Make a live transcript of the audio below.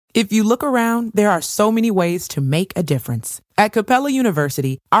If you look around, there are so many ways to make a difference. At Capella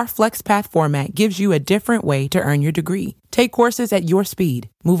University, our FlexPath format gives you a different way to earn your degree. Take courses at your speed.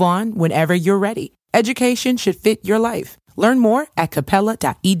 Move on whenever you're ready. Education should fit your life. Learn more at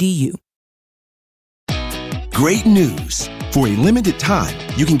capella.edu. Great news. For a limited time,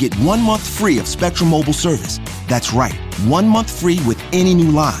 you can get 1 month free of Spectrum Mobile service. That's right, 1 month free with any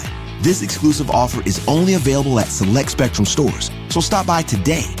new line. This exclusive offer is only available at select Spectrum stores, so stop by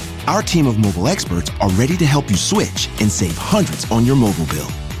today. Our team of mobile experts are ready to help you switch and save hundreds on your mobile bill.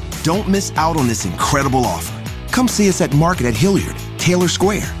 Don't miss out on this incredible offer. Come see us at Market at Hilliard, Taylor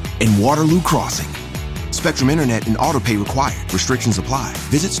Square, and Waterloo Crossing. Spectrum Internet and autopay required. Restrictions apply.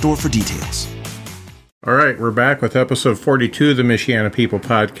 Visit store for details. All right, we're back with episode 42 of the Michiana People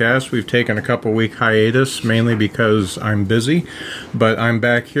Podcast. We've taken a couple-week hiatus, mainly because I'm busy, but I'm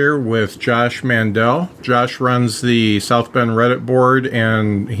back here with Josh Mandell. Josh runs the South Bend Reddit board,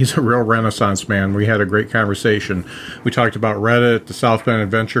 and he's a real renaissance man. We had a great conversation. We talked about Reddit, the South Bend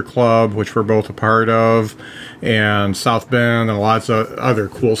Adventure Club, which we're both a part of, and South Bend, and lots of other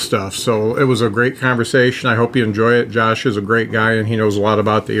cool stuff. So it was a great conversation. I hope you enjoy it. Josh is a great guy, and he knows a lot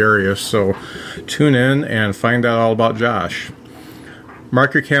about the area, so tune in and find out all about Josh.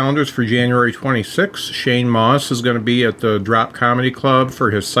 Mark your calendars for January 26th. Shane Moss is going to be at the Drop Comedy Club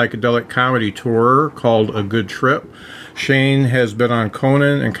for his psychedelic comedy tour called A Good Trip. Shane has been on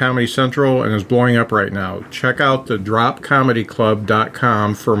Conan and Comedy Central and is blowing up right now. Check out the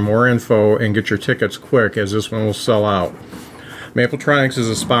dropcomedyclub.com for more info and get your tickets quick, as this one will sell out. Mapletronics is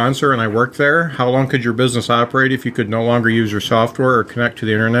a sponsor, and I work there. How long could your business operate if you could no longer use your software or connect to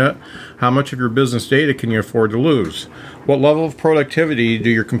the internet? How much of your business data can you afford to lose? What level of productivity do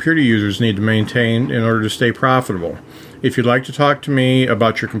your computer users need to maintain in order to stay profitable? If you'd like to talk to me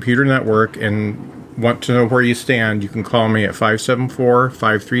about your computer network and want to know where you stand, you can call me at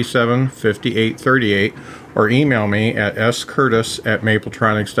 574-537-5838 or email me at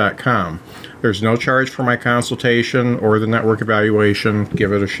scurtis@mapletronics.com. There's no charge for my consultation or the network evaluation.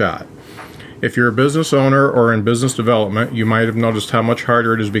 Give it a shot. If you're a business owner or in business development, you might have noticed how much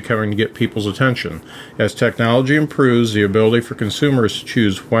harder it is becoming to get people's attention. As technology improves, the ability for consumers to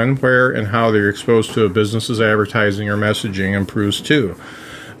choose when, where, and how they're exposed to a business's advertising or messaging improves too.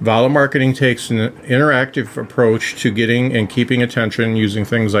 Vala Marketing takes an interactive approach to getting and keeping attention using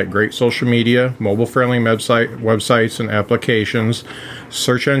things like great social media, mobile-friendly websites and applications,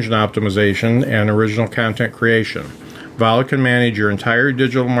 search engine optimization, and original content creation. Vala can manage your entire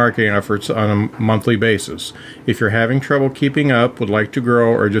digital marketing efforts on a monthly basis. If you're having trouble keeping up, would like to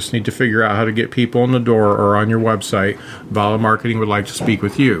grow, or just need to figure out how to get people in the door or on your website, Vala Marketing would like to speak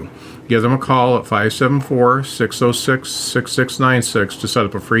with you. Give them a call at 574-606-6696 to set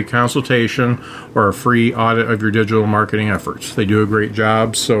up a free consultation or a free audit of your digital marketing efforts. They do a great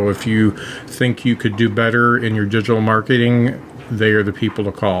job, so if you think you could do better in your digital marketing, they are the people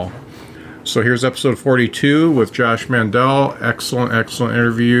to call. So here's episode 42 with Josh Mandell. Excellent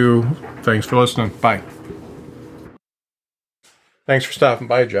interview. Thanks for listening. Bye. Thanks for stopping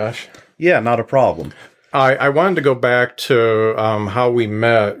by, Josh. Yeah, not a problem. I wanted to go back to how we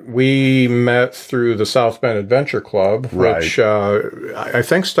met. We met through the South Bend Adventure Club, right, which I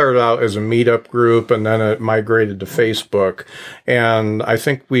think started out as a meetup group, and then it migrated to Facebook. And I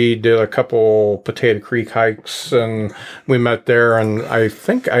think we did a couple Potato Creek hikes, and we met there. And I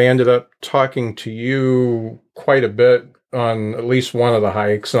think I ended up talking to you quite a bit on at least one of the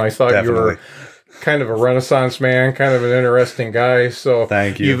hikes. And I thought Definitely. You were kind of a Renaissance man, kind of an interesting guy. So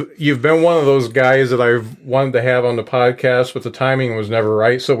thank you. You've been one of those guys that I've wanted to have on the podcast, but the timing was never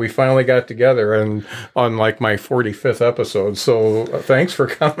right. So we finally got together and on like my 45th episode. So thanks for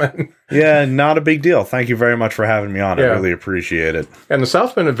coming. Yeah, not a big deal. Thank you very much for having me on. Yeah. I really appreciate it. And the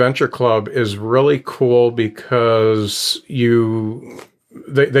South Bend Adventure Club is really cool because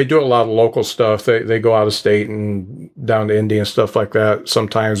they do a lot of local stuff. They go out of state and down to India and stuff like that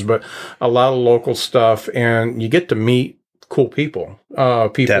sometimes, but a lot of local stuff, and you get to meet cool people,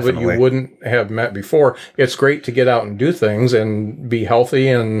 people Definitely. that you wouldn't have met before. It's great to get out and do things and be healthy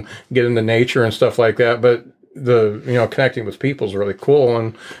and get into nature and stuff like that, but connecting with people is really cool,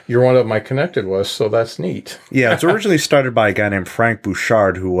 and you're one of them I connected with, so that's neat. Yeah, it's originally started by a guy named Frank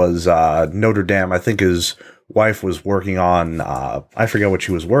Bouchard, who was Notre Dame. I think his wife was working on, I forget what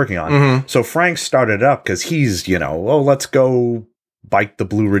she was working on. Mm-hmm. So Frank started it up because he's, let's go bike the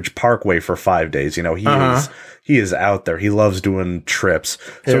Blue Ridge Parkway for 5 days. He is out there. He loves doing trips.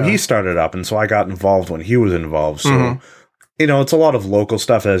 So he started up, and so I got involved when he was involved. So, it's a lot of local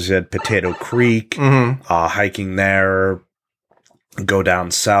stuff, as you said, Potato Creek, hiking there, go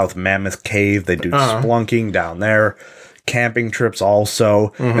down south, Mammoth Cave. They do splunking down there. camping trips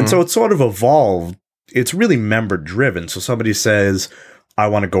also. And so it's sort of evolved. It's really member driven. So somebody says, I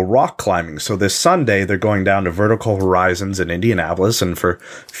want to go rock climbing. So this Sunday, they're going down to Vertical Horizons in Indianapolis, and for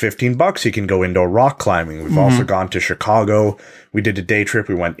 $15, you can go indoor rock climbing. We've also gone to Chicago. We did a day trip.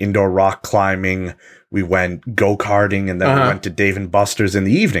 We went indoor rock climbing. We went go-karting, and then we went to Dave & Buster's in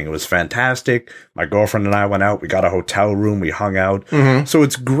the evening. It was fantastic. My girlfriend and I went out. We got a hotel room. We hung out. So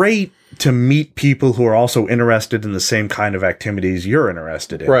it's great to meet people who are also interested in the same kind of activities you're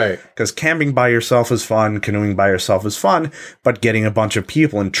interested in. Right. Because camping by yourself is fun, canoeing by yourself is fun, but getting a bunch of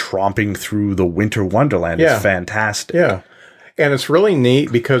people and tromping through the winter wonderland is fantastic. Yeah. And it's really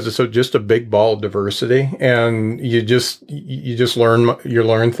neat because it's just a big ball of diversity, and you just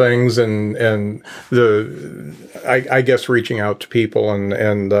learn things, and I guess reaching out to people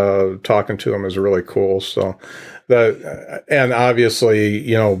and talking to them is really cool. So and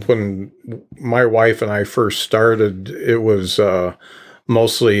obviously, when my wife and I first started, it was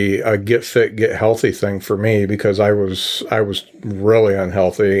mostly a get fit, get healthy thing for me, because I was really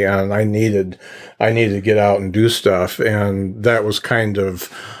unhealthy, and I needed to get out and do stuff. And that was kind of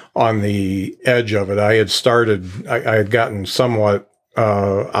on the edge of it. I had gotten somewhat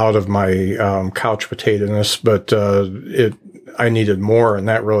out of my couch potatoiness, but I needed more, and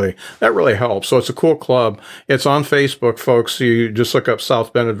that really helps. So it's a cool club. It's on Facebook, folks. You just look up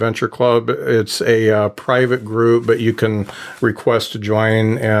South Bend Adventure Club. It's a private group, but you can request to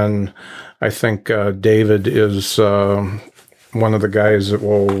join. And I think David is one of the guys that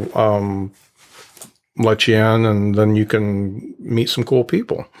will let you in, and then you can meet some cool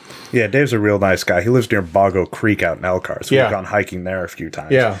people. Yeah, Dave's a real nice guy. He lives near Boggo Creek out in Elkhart, so we've gone hiking there a few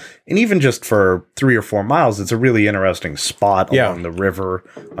times. Yeah. And even just for 3 or 4 miles, it's a really interesting spot along the river,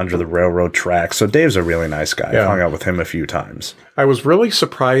 under the railroad tracks. So Dave's a really nice guy. I've hung out with him a few times. I was really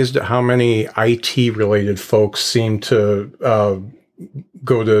surprised at how many IT-related folks seem to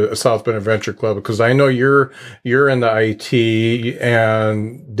go to a South Bend Adventure Club, because I know you're in the IT,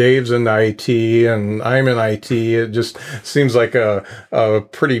 and Dave's in the IT, and I'm in IT. It just seems like a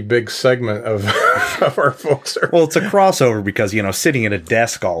pretty big segment of of our folks. Well, it's a crossover because, sitting at a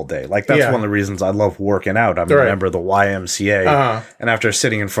desk all day, like that's one of the reasons I love working out. I'm a member of the YMCA, and after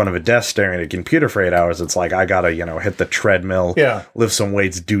sitting in front of a desk staring at a computer for 8 hours, it's like I gotta, hit the treadmill, lift some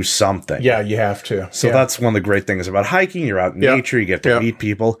weights, do something. Yeah, you have to. So that's one of the great things about hiking. You're out in nature, you get to meet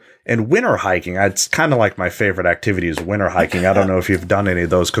people. And winter hiking, it's kind of like my favorite activity is winter hiking. I don't know if you've done any of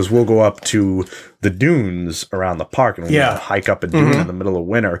those, because we'll go up to the dunes around the park and we'll hike up a dune in the middle of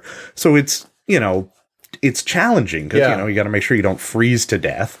winter. So it's, it's challenging because, you got to make sure you don't freeze to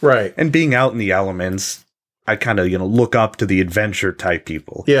death. Right. And being out in the elements, I kind of, look up to the adventure type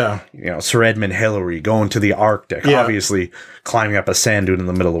people. Yeah. Sir Edmund Hillary going to the Arctic. Yeah. Obviously, climbing up a sand dune in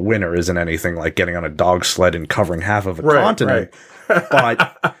the middle of winter isn't anything like getting on a dog sled and covering half of a continent. Right.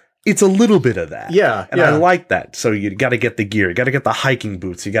 But it's a little bit of that. Yeah. And I like that. So you got to get the gear. You got to get the hiking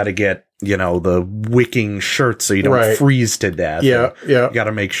boots. You got to get, the wicking shirts so you don't freeze to death. Yeah. You got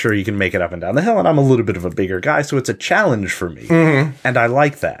to make sure you can make it up and down the hill. And I'm a little bit of a bigger guy, so it's a challenge for me. And I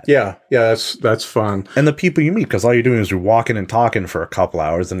like that. Yeah. Yeah. That's fun. And the people you meet, because all you're doing is you're walking and talking for a couple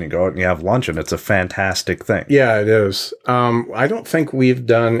hours, and you go out and you have lunch, and it's a fantastic thing. Yeah, it is. I don't think we've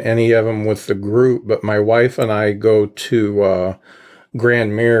done any of them with the group, but my wife and I go to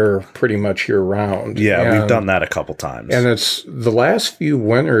Grand Mirror pretty much year round. Yeah, we've done that a couple times. And it's the last few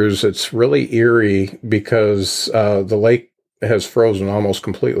winters, it's really eerie because the lake has frozen almost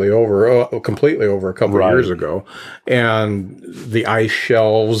completely over a couple of years ago. And the ice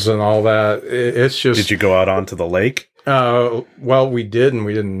shelves and all that, it's just... Did you go out onto the lake? Well, we did, and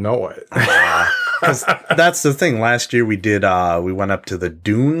we didn't know it. Because that's the thing. Last year we did, we went up to the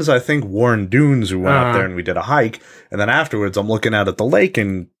dunes, I think, Warren Dunes. We went up there and we did a hike. And then afterwards, I'm looking out at the lake,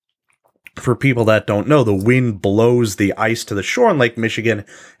 and for people that don't know, the wind blows the ice to the shore in Lake Michigan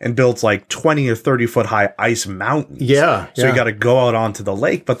and builds like 20 or 30 foot high ice mountains. Yeah. So you got to go out onto the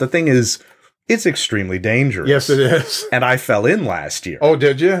lake. But the thing is, it's extremely dangerous. Yes, it is. And I fell in last year. Oh,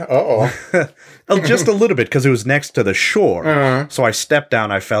 did you? Uh-oh. Just a little bit, because it was next to the shore. So I stepped down,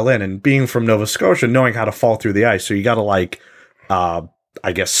 I fell in, and being from Nova Scotia, knowing how to fall through the ice, so you got to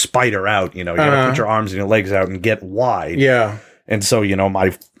I guess spider out, you got to put your arms and your legs out and get wide. Yeah. And so,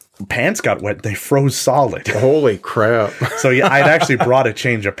 my pants got wet. They froze solid. Holy crap. So I'd actually brought a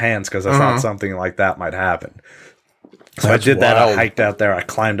change of pants because I thought something like that might happen. So I did that. I hiked out there. I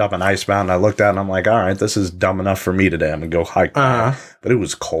climbed up an ice mountain. I looked out and I'm like, all right, this is dumb enough for me today. I'm going to go hike. But it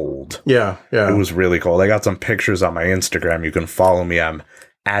was cold. Yeah. It was really cold. I got some pictures on my Instagram. You can follow me. I'm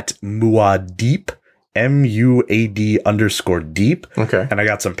at Muad'Dib, MUAD_deep. Okay. And I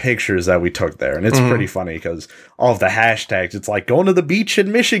got some pictures that we took there. And it's pretty funny because all of the hashtags, it's like going to the beach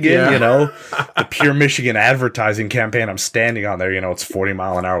in Michigan, the Pure Michigan advertising campaign. I'm standing on there, it's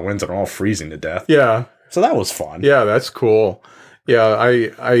 40-mile-an-hour winds and I'm all freezing to death. Yeah. So that was fun. Yeah, that's cool. Yeah, I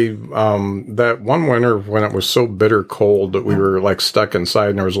that one winter when it was so bitter cold that we were like stuck inside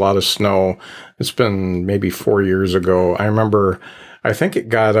and there was a lot of snow. It's been maybe 4 years ago. I remember, I think it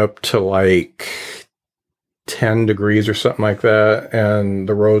got up to like 10 degrees or something like that, and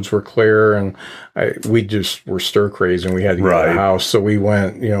the roads were clear, and we just were stir crazy and we had to get out of the house. So we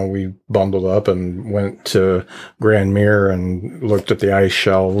went, we bundled up and went to Grand Mere and looked at the ice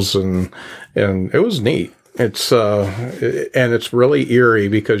shelves, and it was neat. It's and it's really eerie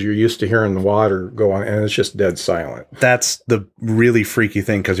because you're used to hearing the water go on, and it's just dead silent. That's the really freaky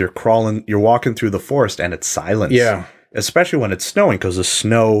thing, because you're walking through the forest and it's silence. Yeah. Especially when it's snowing, because the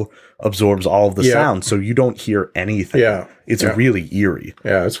snow absorbs all of the sound, so you don't hear anything. Yeah. It's really eerie.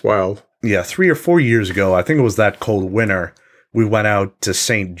 Yeah, it's wild. Yeah, 3 or 4 years ago, I think it was that cold winter, we went out to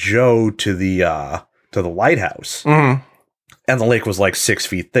St. Joe to the lighthouse. Mm-hmm. And the lake was like 6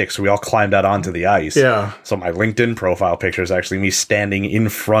 feet thick, so we all climbed out onto the ice. Yeah. So my LinkedIn profile picture is actually me standing in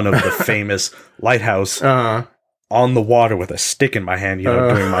front of the famous lighthouse on the water with a stick in my hand,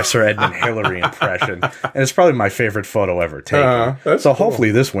 doing my Sir Edmund Hillary impression. And it's probably my favorite photo ever taken. So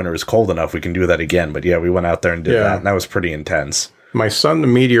hopefully this winter is cold enough we can do that again. But yeah, we went out there and did that, and that was pretty intense. My son, the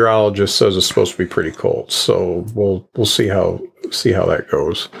meteorologist, says it's supposed to be pretty cold, so we'll see how that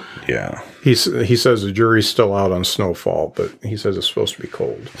goes. Yeah, he says the jury's still out on snowfall, but he says it's supposed to be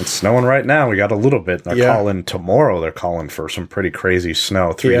cold. It's snowing right now. We got a little bit. They're calling tomorrow. They're calling for some pretty crazy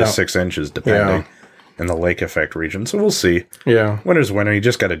snow, 3 to 6 inches, depending in the lake effect region. So we'll see. Yeah, winter's winter. You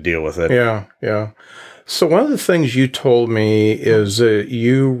just got to deal with it. Yeah, yeah. So one of the things you told me is that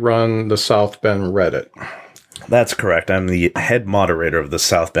you run the South Bend Reddit. That's correct. I'm the head moderator of the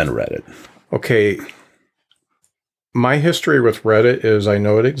South Bend Reddit. Okay. My history with Reddit is I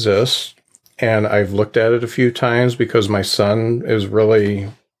know it exists, and I've looked at it a few times because my son is really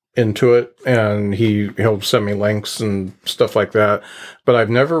into it, and he'll send me links and stuff like that. But I've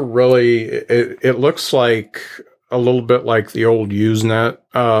never really, it looks like a little bit like the old Usenet.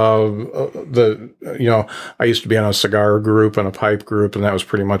 I used to be in a cigar group and a pipe group, and that was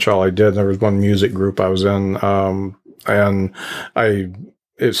pretty much all I did. There was one music group I was in, and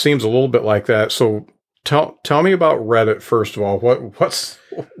it seems a little bit like that. So tell me about Reddit first of all. What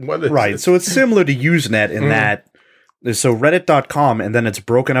is right? It? So it's similar to Usenet in that. So Reddit.com, and then it's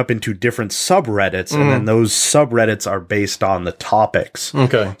broken up into different subreddits, and then those subreddits are based on the topics.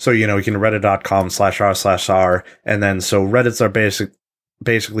 Okay. So, you can reddit.com/r/r, and then so Reddits are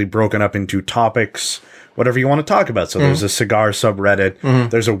basically broken up into topics, whatever you want to talk about. So there's a cigar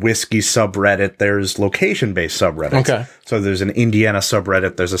subreddit, there's a whiskey subreddit, there's location-based subreddits. Okay. So there's an Indiana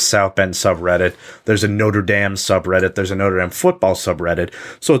subreddit, there's a South Bend subreddit, there's a Notre Dame subreddit, there's a Notre Dame football subreddit.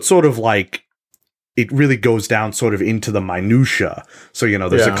 So it's sort of like, it really goes down sort of into the minutia. So,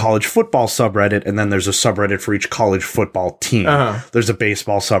 there's a college football subreddit, and then there's a subreddit for each college football team. There's a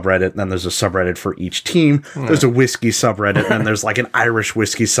baseball subreddit, and then there's a subreddit for each team. There's a whiskey subreddit, and then there's like an Irish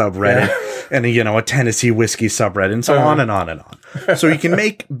whiskey subreddit, and a Tennessee whiskey subreddit, and so on and on and on. So you can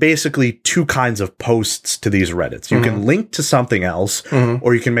make basically 2 kinds of posts to these Reddits. You can link to something else,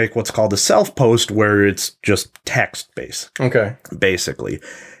 or you can make what's called a self-post, where it's just text-based. Okay. Basically.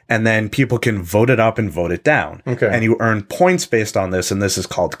 And then people can vote it up and vote it down. Okay. And you earn points based on this, and this is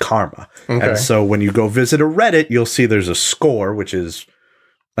called karma. Okay. And so when you go visit a Reddit, you'll see there's a score, which is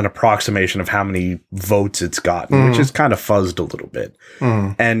an approximation of how many votes it's gotten, which is kind of fuzzed a little bit.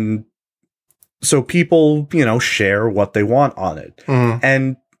 And so people, share what they want on it.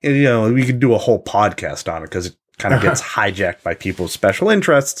 And, we could do a whole podcast on it because it kind of gets hijacked by people's special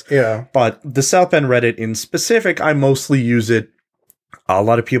interests. Yeah. But the South Bend Reddit in specific, I mostly use it. A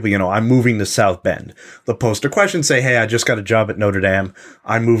lot of people, I'm moving to South Bend. They'll post a question, say, hey, I just got a job at Notre Dame.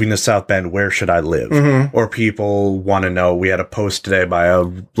 I'm moving to South Bend. Where should I live? Or people want to know, we had a post today by a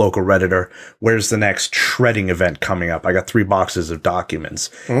local Redditor. Where's the next shredding event coming up? I got 3 boxes of documents.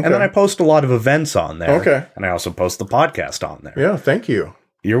 And then I post a lot of events on there. Okay. And I also post the podcast on there. Yeah, thank you.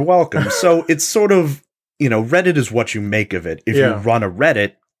 You're welcome. So it's sort of, Reddit is what you make of it. If you run a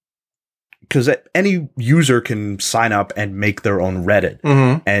Reddit, because any user can sign up and make their own Reddit,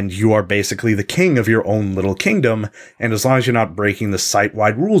 and you are basically the king of your own little kingdom. And as long as you're not breaking the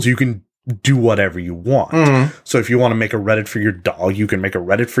site-wide rules, you can do whatever you want. So if you want to make a Reddit for your dog, you can make a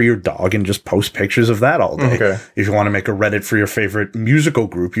Reddit for your dog and just post pictures of that all day. Okay. If you want to make a Reddit for your favorite musical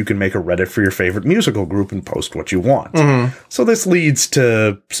group, you can make a Reddit for your favorite musical group and post what you want. So this leads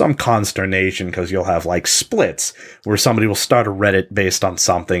to some consternation because you'll have like splits where somebody will start a Reddit based on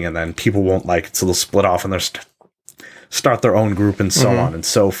something and then people won't like it, so they'll split off and they'll start their own group and so on and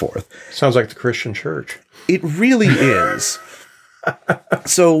so forth. Sounds like the Christian church. It really is.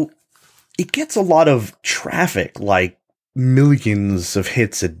 So it gets a lot of traffic, like millions of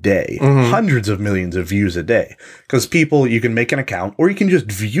hits a day, hundreds of millions of views a day. Because people, you can make an account, or you can just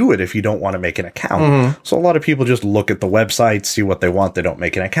view it if you don't want to make an account. So a lot of people just look at the website, see what they want, they don't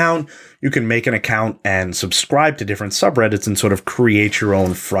make an account. You can make an account and subscribe to different subreddits and sort of create your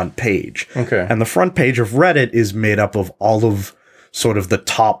own front page. Okay. And the front page of Reddit is made up of all of sort of the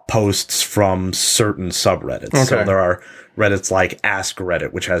top posts from certain subreddits. Okay. So there are Reddits like Ask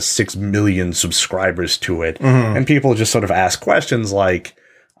Reddit, which has 6 million subscribers to it. And people just sort of ask questions like,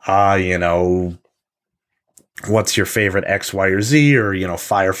 you know, what's your favorite X, Y, or Z? Or, you know,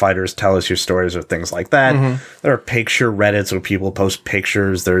 firefighters, tell us your stories, or things like that. There are picture Reddits where people post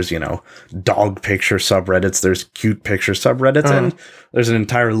pictures. There's, you know, dog picture subreddits. There's cute picture subreddits. And there's an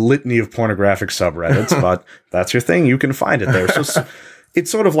entire litany of pornographic subreddits. But if that's your thing, you can find it there. So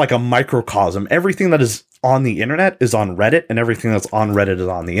it's sort of like a microcosm. Everything that is on the internet is on Reddit, and everything that's on Reddit is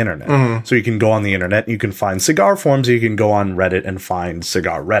on the internet. So you can go on the internet and you can find cigar forums, you can go on Reddit and find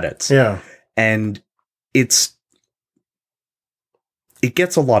cigar Reddits. Yeah. And it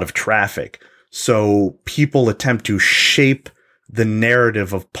gets a lot of traffic. So people attempt to shape the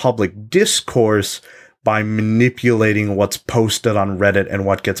narrative of public discourse by manipulating what's posted on Reddit and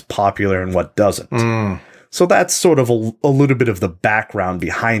what gets popular and what doesn't. So that's sort of a little bit of the background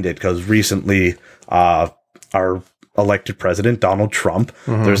behind it, because recently our elected president, Donald Trump,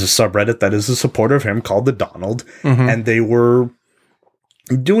 there's a subreddit that is a supporter of him called the Donald, and they were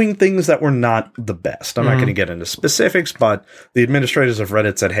doing things that were not the best. I'm not going to get into specifics, but the administrators of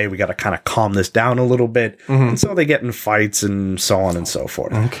Reddit said, hey, we got to kind of calm this down a little bit. And so they get in fights and so on and so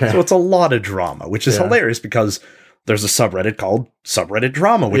forth. So it's a lot of drama, which is hilarious because there's a subreddit called Subreddit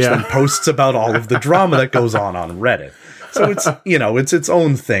Drama, which then posts about all of the drama that goes on Reddit. So it's, you know, it's its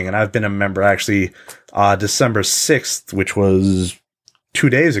own thing. And I've been a member actually, December 6th, which was 2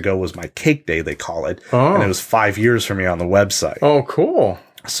 days ago, was my cake day, they call it. And it was 5 years for me on the website. Oh, cool.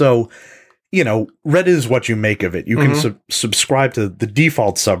 So, you know, Reddit is what you make of it. You can subscribe to the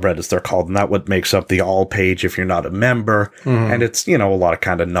default subreddits, they're called, and that what makes up the all page if you're not a member. And it's, you know, a lot of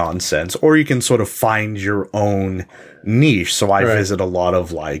kind of nonsense. Or you can sort of find your own niche. So I visit a lot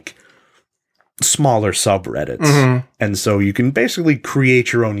of like smaller subreddits. And so you can basically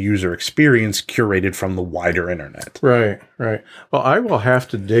create your own user experience curated from the wider internet. Right. Well, I will have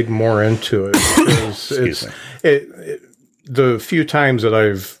to dig more into it because the few times that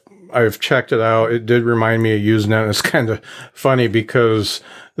I've checked it out, it did remind me of Usenet. It's kind of funny because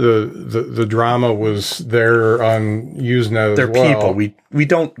the drama was there on Usenet as well. They're people. We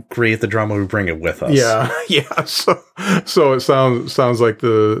don't create the drama, we bring it with us. Yeah. So it sounds like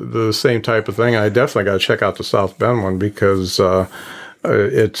the same type of thing. I definitely got to check out the South Bend one because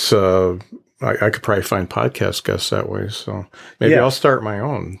it's I could probably find podcast guests that way. So maybe I'll start my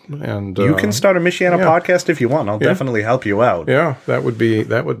own. And you can start a Michiana podcast if you want. I'll definitely help you out. Yeah, that would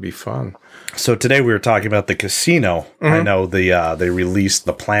be fun. So today we were talking about the casino. I know they released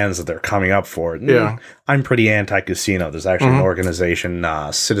the plans that they're coming up for it. Yeah. I'm pretty anti-casino. There's actually an organization,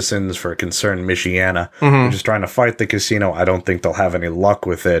 Citizens for Concerned Michiana, which is trying to fight the casino. I don't think they'll have any luck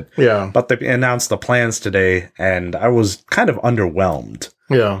with it. Yeah. But they announced the plans today, and I was kind of underwhelmed.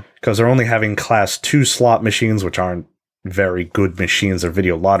 Yeah. Because they're only having Class 2 slot machines, which aren't very good machines. They're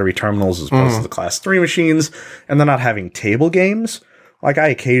video lottery terminals as opposed to the Class 3 machines. And they're not having table games. Like, I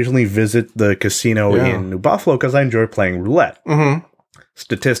occasionally visit the casino in New Buffalo because I enjoy playing roulette.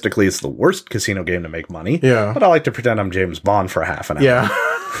 Statistically, it's the worst casino game to make money. Yeah. But I like to pretend I'm James Bond for half an hour. Yeah.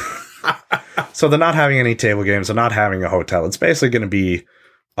 So they're not having any table games. They're not having a hotel. It's basically going to be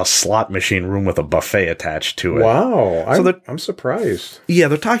a slot machine room with a buffet attached to it. Wow. I'm surprised. Yeah,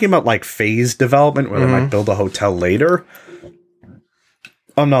 they're talking about like phase development where they might build a hotel later.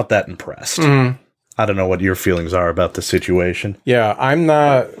 I'm not that impressed. I don't know what your feelings are about the situation. Yeah, I'm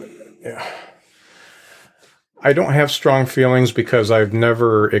not. I don't have strong feelings because I've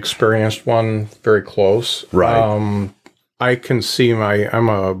never experienced one very close. Right. I can see I'm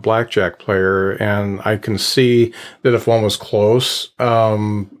a blackjack player, and I can see that if one was close,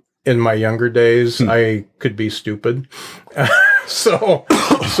 in my younger days, I could be stupid. So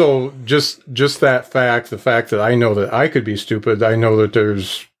just that fact, the fact that I know that I could be stupid, I know that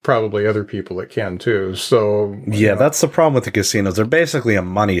there's probably other people that can too. So yeah, that's the problem with the casinos. They're basically a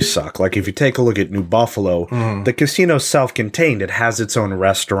money suck. Like if you take a look at New Buffalo, the casino's self-contained. It has its own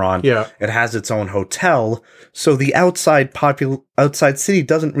restaurant. Yeah. It has its own hotel. So the outside city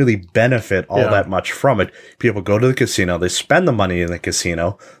doesn't really benefit all that much from it. People go to the casino. They spend the money in the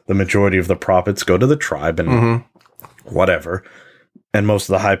casino. The majority of the profits go to the tribe and whatever. And most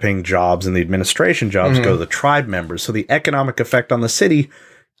of the high-paying jobs and the administration jobs go to the tribe members. So the economic effect on the city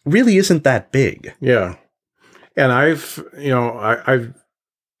really isn't that big. Yeah. And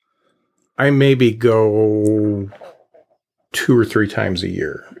I maybe go 2 or 3 times a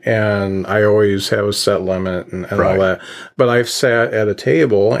year, and I always have a set limit and all that. But I've sat at a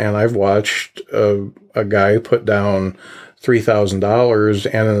table and I've watched a guy put down $3,000,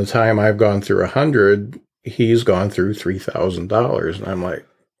 and in the time I've gone through 100, he's gone through $3,000, and I'm like,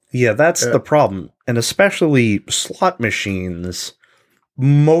 yeah, that's the problem. And especially slot machines,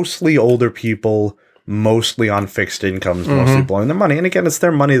 mostly older people, mostly on fixed incomes, mostly blowing their money. And again, it's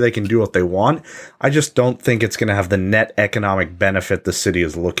their money. They can do what they want. I just don't think it's going to have the net economic benefit the city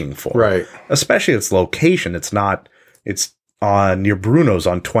is looking for. Right. Especially its location. It's near Bruno's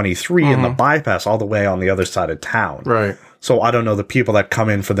on 23 and the bypass all the way on the other side of town. Right. So I don't know, the people that come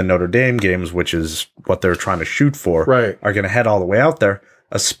in for the Notre Dame games, which is what they're trying to shoot for, are going to head all the way out there,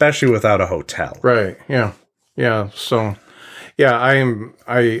 especially without a hotel. Right. Yeah. Yeah. So, yeah,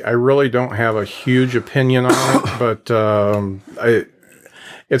 I really don't have a huge opinion on it, but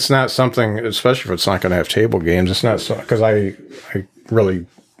it's not something, especially if it's not going to have table games. It's not because I really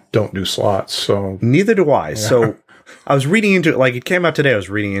don't do slots. So neither do I. Yeah. So I was reading into it, like it came out today. I was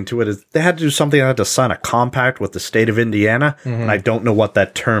reading into it. They had to do something. They had to sign a compact with the state of Indiana, and I don't know what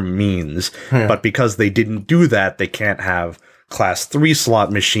that term means. Yeah. But because they didn't do that, they can't have Class 3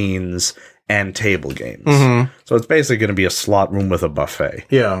 slot machines and table games. So it's basically going to be a slot room with a buffet.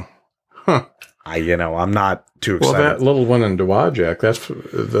 Yeah. Huh. I'm not too excited. Well, that little one in Dowagiac,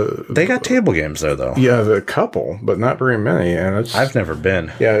 they got table games there, though. Yeah, the couple, but not very many. And I've never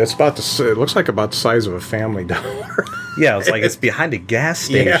been. Yeah, it looks like about the size of a Family Dollar. Yeah, it's like it's behind a gas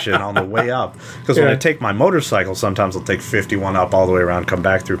station on the way up. Because when I take my motorcycle, sometimes I'll take 51 up all the way around, come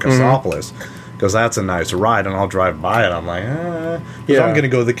back through Cassopolis. Because that's a nice ride, and I'll drive by it. I'm like, because I'm going to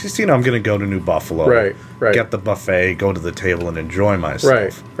go to the casino. I'm going to go to New Buffalo, right, get the buffet, go to the table, and enjoy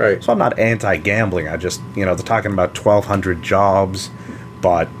myself. Right. So I'm not anti-gambling. I just, they're talking about 1,200 jobs,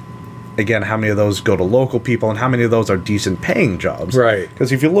 but again, how many of those go to local people, and how many of those are decent paying jobs? Right.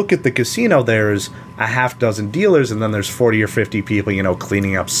 Because if you look at the casino, there's a half dozen dealers, and then there's 40 or 50 people,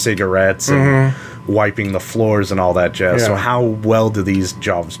 cleaning up cigarettes and wiping the floors and all that jazz. Yeah. So how well do these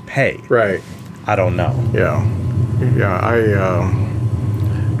jobs pay? Right. I don't know.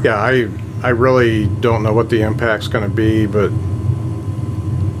 I really don't know what the impact's going to be, but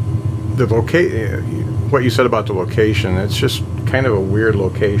what you said about the location, it's just kind of a weird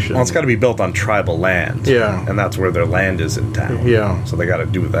location. Well, it's got to be built on tribal land. Yeah. And that's where their land is in town. Yeah. So they got to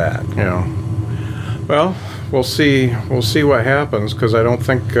do that. Yeah. Well, we'll see what happens, because I don't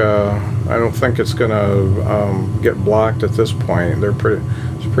think it's going to get blocked at this point.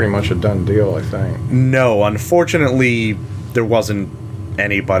 It's pretty much a done deal, I think. No, unfortunately, there wasn't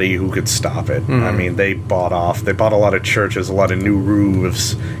anybody who could stop it. I mean, they bought a lot of churches, a lot of new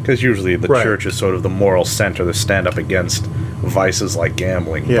roofs, because usually the church is sort of the moral center to stand up against vices like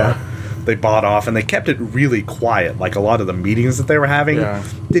gambling. Yeah. But they bought off, and they kept it really quiet. Like a lot of the meetings that they were having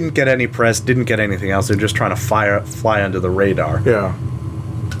didn't get any press, didn't get anything else. They're just trying to fly under the radar. Yeah.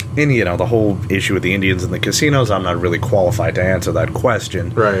 And, the whole issue with the Indians and the casinos, I'm not really qualified to answer that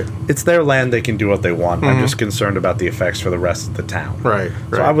question. Right. It's their land. They can do what they want. I'm just concerned about the effects for the rest of the town. Right.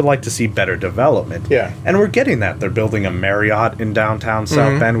 So I would like to see better development. Yeah. And we're getting that. They're building a Marriott in downtown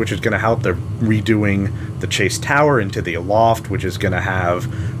South Bend, which is going to help. They're redoing the Chase Tower into the Loft, which is going to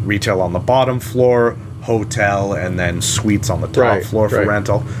have retail on the bottom floor, hotel, and then suites on the top floor for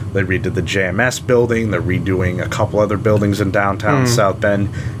rental. They redid the JMS building. They're redoing a couple other buildings in downtown South Bend.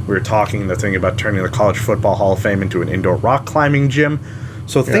 We were talking, they're thinking about turning the College Football Hall of Fame into an indoor rock climbing gym.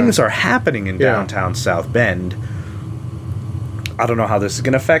 So things are happening in downtown South Bend. I don't know how this is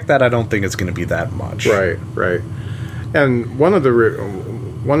going to affect that. I don't think it's going to be that much. Right. And one of the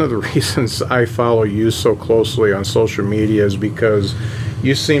reasons I follow you so closely on social media is because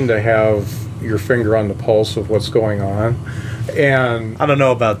you seem to have your finger on the pulse of what's going on. And I don't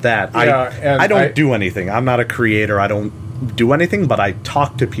know about that. I don't do anything. I'm not a creator. I don't do anything, but I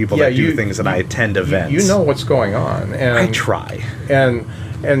talk to people that do things, and I attend events. You know what's going on. And I try.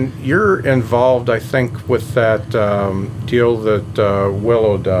 And you're involved, I think, with that deal that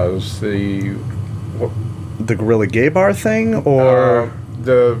Willow does, the Guerrilla Gay Bar thing, or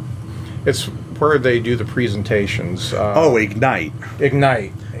it's where they do the presentations. Ignite.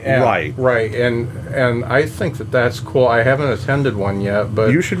 Ignite. Right. Right. And I think that's cool. I haven't attended one yet,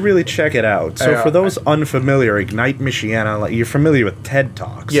 but you should really check it out. So for those unfamiliar, Ignite Michiana, like, you're familiar with TED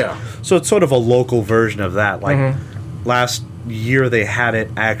Talks. Yeah. So it's sort of a local version of that. Like last year they had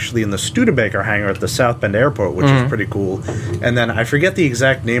it actually in the Studebaker hangar at the South Bend Airport, which is pretty cool. And then I forget the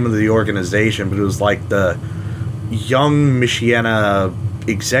exact name of the organization, but it was like the Young Michiana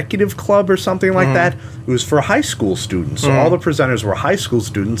Executive Club or something like that. It was for high school students. So all the presenters were high school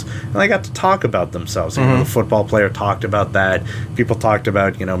students, and they got to talk about themselves. You know, the football player talked about that. People talked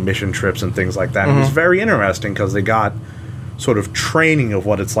about, mission trips and things like that. It was very interesting because they got sort of training of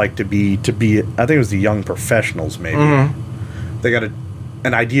what it's like to be I think it was the young professionals maybe. They got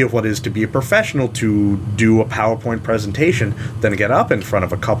an idea of what it is to be a professional, to do a PowerPoint presentation, then get up in front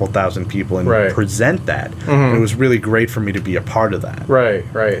of a couple thousand people and present that. And it was really great for me to be a part of that. Right.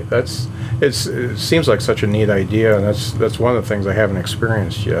 It seems like such a neat idea, and that's one of the things I haven't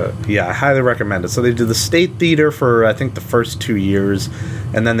experienced yet. Yeah, I highly recommend it. So they did the State Theater for, I think, the first 2 years,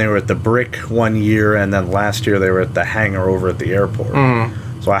 and then they were at the Brick 1 year, and then last year they were at the hangar over at the airport.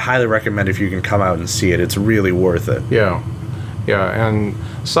 So I highly recommend if you can come out and see it. It's really worth it. Yeah, and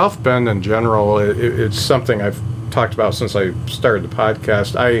South Bend in general, it's something I've talked about since I started the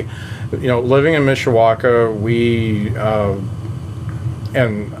podcast. Living in Mishawaka,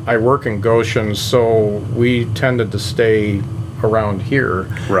 and I work in Goshen, so we tended to stay around here.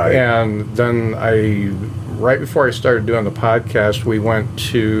 Right. And then right before I started doing the podcast, we went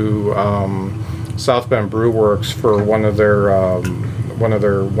to South Bend Brew Works for one of their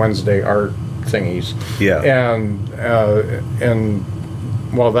Wednesday art thingies. Yeah. And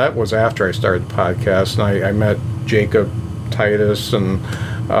that was after I started the podcast, and I met Jacob Titus and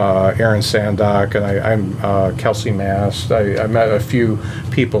Aaron Sandock, and I'm Kelsey Mast. I met a few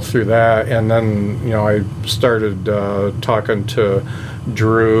people through that, and then I started talking to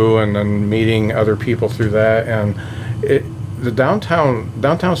Drew, and then meeting other people through that, and the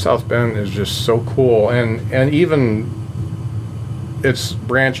downtown South Bend is just so cool, and even it's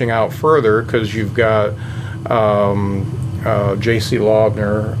branching out further because you've got J.C.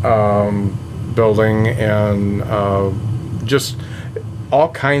 Laubner building, and just all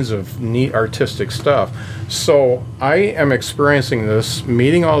kinds of neat artistic stuff. So I am experiencing this,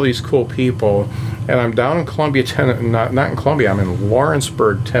 meeting all these cool people, and I'm down in Columbia, not in Columbia, I'm in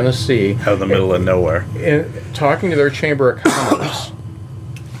Lawrenceburg, Tennessee. Out in the middle of nowhere. And talking to their Chamber of Commerce.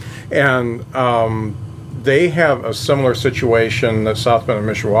 And they have a similar situation that South Bend and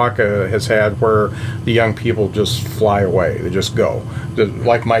Mishawaka has had, where the young people just fly away. They just go.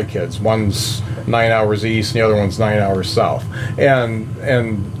 Like my kids. One's 9 hours east, and the other one's 9 hours south. And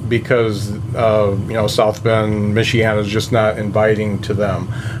because South Bend, Michiana is just not inviting to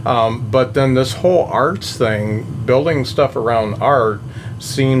them. But then this whole arts thing, building stuff around art,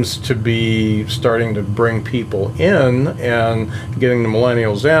 seems to be starting to bring people in and getting the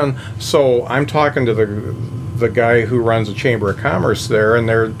millennials in. So I'm talking to the guy who runs the Chamber of Commerce there, and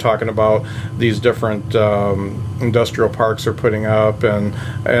they're talking about these different industrial parks they're putting up, and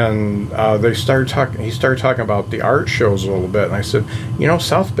he started talking about the art shows a little bit, and I said,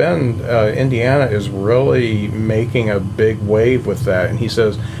 South Bend, Indiana is really making a big wave with that, and he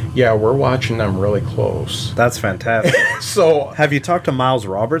says, yeah, we're watching them really close. That's fantastic. So, have you talked to Miles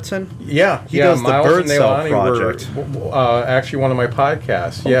Robertson? Yeah, he does Miles the Bird Cell Project. Actually, one of my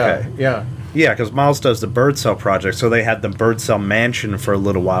podcasts. Okay. Yeah. Yeah, because Miles does the Bird Cell Project, so they had the Bird Cell Mansion for a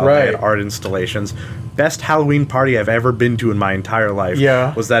little while. Right. They had art installations. Best Halloween party I've ever been to in my entire life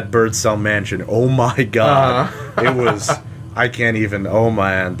was that Bird Cell Mansion. Oh my God. It was, I can't even, oh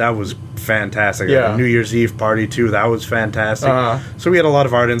man, that was fantastic. Yeah. New Year's Eve party too, that was fantastic. So we had a lot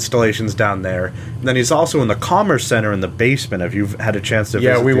of art installations down there. And then he's also in the Commerce Center in the basement. Have you had a chance to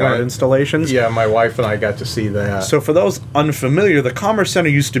visit the art installations? Yeah, my wife and I got to see that. So for those unfamiliar, the Commerce Center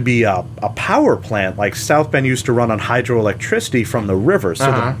used to be a power plant, like South Bend used to run on hydroelectricity from the river. So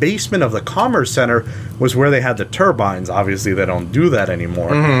the basement of the Commerce Center was where they had the turbines. Obviously they don't do that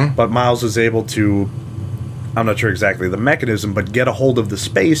anymore. But Miles was able to, I'm not sure exactly the mechanism, but get a hold of the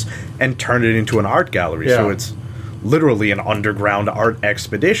space and turn it into an art gallery. Yeah. So it's literally an underground art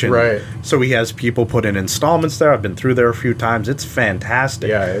expedition. Right. So he has people put in installments there. I've been through there a few times. It's fantastic.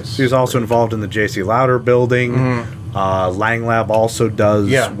 Yeah, he's also involved in the J.C. Louder building. Lang Lab also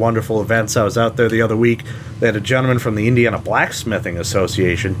does wonderful events. I was out there the other week. They had a gentleman from the Indiana Blacksmithing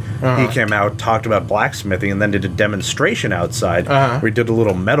Association. He came out, talked about blacksmithing, and then did a demonstration outside where he did a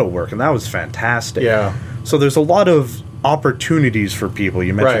little metal work, and that was fantastic. Yeah. So there's a lot of opportunities for people.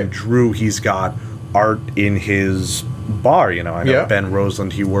 You mentioned Drew. He's got art in his bar. You know, I know Ben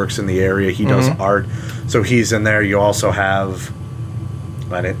Roseland, he works in the area. He does art. So he's in there. You also have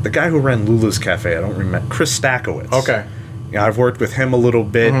the guy who ran Lula's Cafe. I don't remember. Chris Stakowitz. Okay. Yeah, I've worked with him a little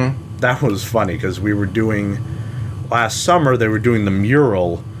bit. That was funny because we were doing, last summer, they were doing the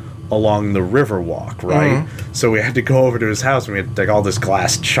mural along the Riverwalk, right? So we had to go over to his house and we had to take all this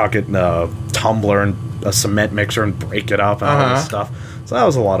glass, chuck it in a tumbler and a cement mixer and break it up and all this stuff. So that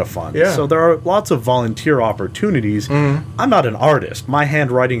was a lot of fun. Yeah. So there are lots of volunteer opportunities. I'm not an artist. My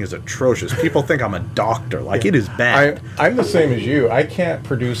handwriting is atrocious. People think I'm a doctor. Like, it is bad. I'm the same as you. I can't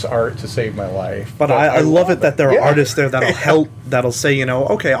produce art to save my life. But I love it that there are artists there that'll help, that'll say, you know,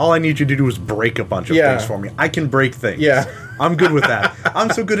 okay, all I need you to do is break a bunch of things for me. I can break things. Yeah. I'm good with that.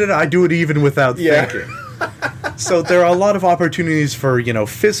 I'm so good at it, I do it even without thinking. So there are a lot of opportunities for, you know,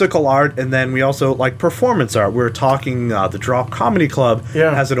 physical art, and then we also like performance art. We're talking the Drop Comedy Club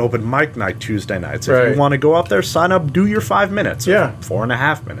has an open mic night Tuesday nights. If you want to go up there, sign up, do your 5 minutes, or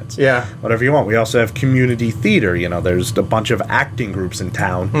 4.5 minutes, whatever you want. We also have community theater. You know, there's a bunch of acting groups in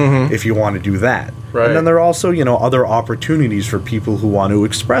town if you want to do that. And then there are also, you know, other opportunities for people who want to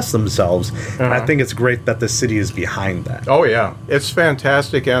express themselves. And I think it's great that the city is behind that. Oh, yeah. It's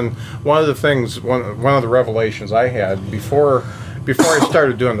fantastic. And one of the things, one of the revelations I had before I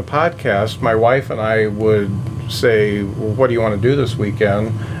started doing the podcast, my wife and I would say, well, what do you want to do this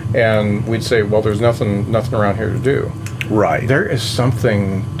weekend? And we'd say, well, there's nothing around here to do. Right. There is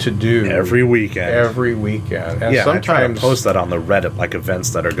something to do every weekend. And sometimes I try to post that on the Reddit, like events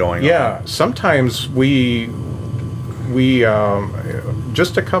that are going on. Yeah, sometimes we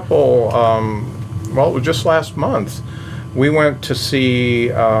just a couple, just last month, we went to see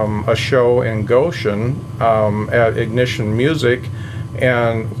a show in Goshen at Ignition Music,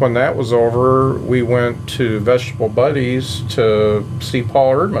 and when that was over, we went to Vegetable Buddies to see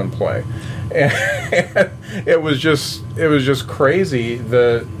Paul Erdman play. And it was just crazy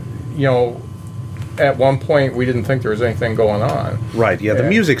that, you know, at one point we didn't think there was anything going on. Right, yeah, the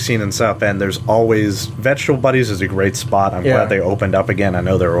music scene in South Bend, there's always, Vegetable Buddies is a great spot. I'm glad they opened up again. I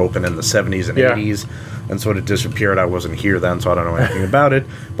know they were open in the 70s and 80s and sort of disappeared. I wasn't here then, so I don't know anything about it.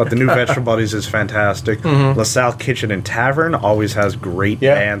 But the new Vegetable Buddies is fantastic. LaSalle Kitchen and Tavern always has great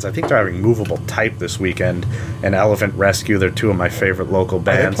bands. I think they're having Movable Type this weekend and Elephant Rescue. They're two of my favorite local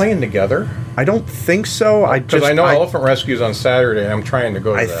bands. Are they playing together? I don't think so. Because I know Elephant Rescue's on Saturday, and I'm trying to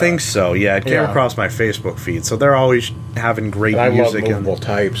go to that. I think so, yeah. It came across my Facebook feed. So they're always having great music. I love Movable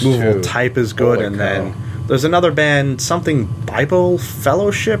Types, Movable Type is good. Holy then there's another band, something Bible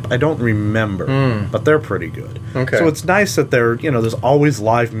Fellowship. I don't remember, but they're pretty good. Okay. So it's nice that there's always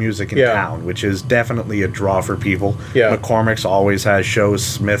live music in town, which is definitely a draw for people. Yeah. McCormick's always has shows.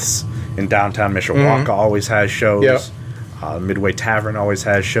 Smith's in downtown Mishawaka always has shows. Midway Tavern always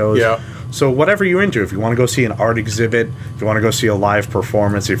has shows. Yeah. So whatever you're into, if you want to go see an art exhibit, if you want to go see a live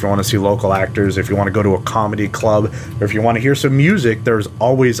performance, if you want to see local actors, if you want to go to a comedy club, or if you want to hear some music, there's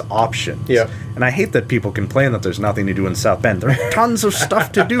always options. Yeah. And I hate that people complain that there's nothing to do in South Bend. There's tons of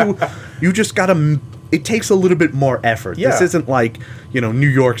stuff to do. You just got to... It takes a little bit more effort. Yeah. This isn't like, you know, New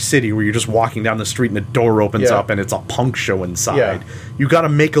York City where you're just walking down the street and the door opens up and it's a punk show inside. Yeah. You got to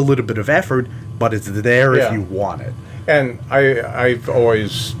make a little bit of effort, but it's there if you want it. And I've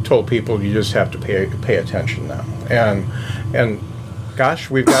always told people you just have to pay attention now. And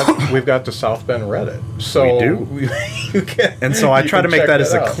gosh, we've got the South Bend Reddit. So we do. And so I try to make that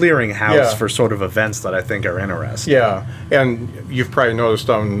as a clearinghouse for sort of events that I think are interesting. Yeah, and you've probably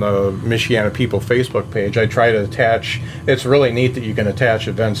noticed on the Michiana People Facebook page, I try to attach. It's really neat that you can attach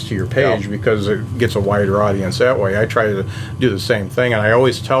events to your page because it gets a wider audience that way. I try to do the same thing, and I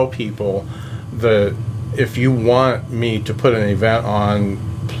always tell people that if you want me to put an event on,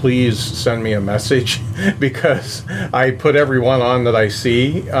 please send me a message because I put everyone on that I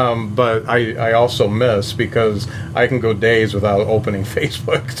see, but I also miss because I can go days without opening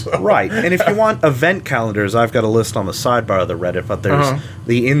Facebook. So. Right, and if you want event calendars, I've got a list on the sidebar of the Reddit, but there's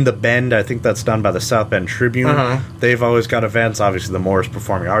the In the Bend, I think that's done by the South Bend Tribune. They've always got events. Obviously, the Morris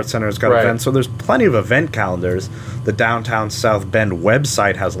Performing Arts Center has got events, so there's plenty of event calendars. The Downtown South Bend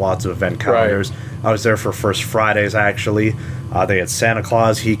website has lots of event calendars. I was there for First Fridays, actually. They had Santa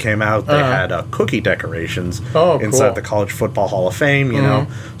Claus. He came out. They had cookie decorations inside the College Football Hall of Fame, you know.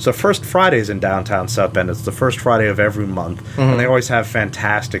 So First Fridays in downtown South Bend, it's the first Friday of every month. And they always have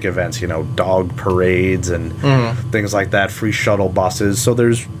fantastic events, you know, dog parades and things like that, free shuttle buses. So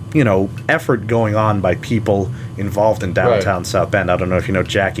there's, you know, effort going on by people involved in downtown South Bend. I don't know if you know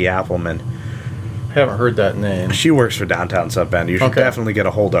Jackie Appleman. I haven't heard that name. She works for downtown South Bend. You should definitely get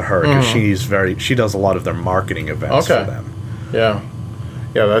a hold of her because she does a lot of their marketing events for them. Yeah,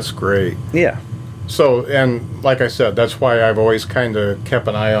 that's great. Yeah. So, and like I said, that's why I've always kind of kept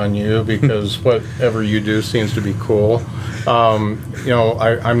an eye on you, because whatever you do seems to be cool. I'm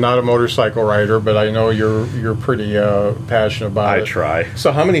not a motorcycle rider, but I know you're pretty passionate about it. I try.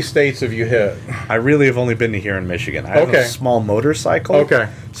 So how many states have you hit? I really have only been to here in Michigan. I have a small motorcycle. Okay.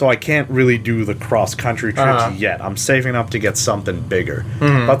 So I can't really do the cross-country trips yet. I'm saving up to get something bigger.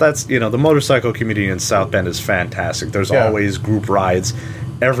 But that's, the motorcycle community in South Bend is fantastic. There's always group rides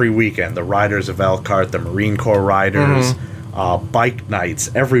every weekend. The Riders of Elkhart, the Marine Corps Riders, bike nights.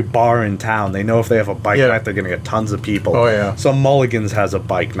 Every bar in town, they know if they have a bike night, they're going to get tons of people. Oh, yeah. So Mulligan's has a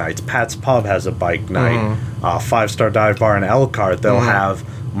bike night. Pat's Pub has a bike night. Five Star Dive Bar in Elkhart, they'll have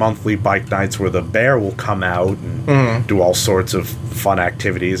monthly bike nights where the Bear will come out and do all sorts of fun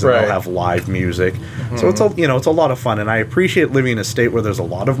activities, and they'll have live music. So it's a lot of fun, and I appreciate living in a state where there's a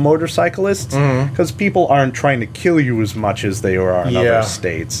lot of motorcyclists, because people aren't trying to kill you as much as they are in other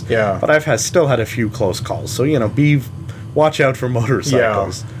states. Yeah. But I've still had a few close calls, so watch out for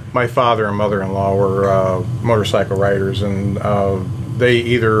motorcycles. Yeah. My father and mother-in-law were motorcycle riders, and they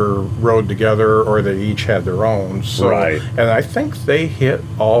either rode together or they each had their own. So, right. And I think they hit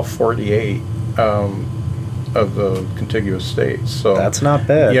all 48 of the contiguous states. So that's not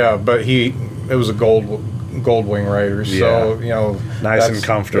bad. Yeah, but it was a gold wing rider, so nice and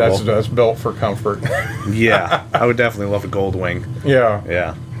comfortable. That's built for comfort. Yeah, I would definitely love a gold wing.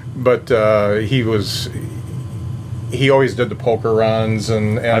 Yeah. But he always did the poker runs,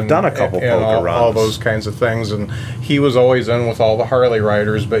 and I've done a couple poker runs, all those kinds of things, and he was always in with all the Harley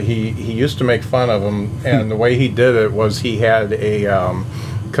riders. But he used to make fun of them, and the way he did it was he had a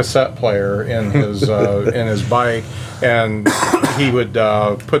cassette player in his in his bike, and he would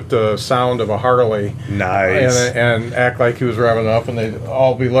put the sound of a Harley, and act like he was revving up, and they'd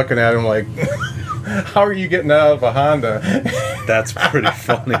all be looking at him like, "How are you getting out of a Honda?" That's pretty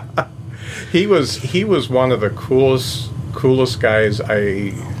funny. He was one of the coolest guys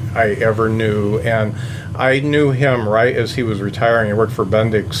I ever knew, and I knew him right as he was retiring. He worked for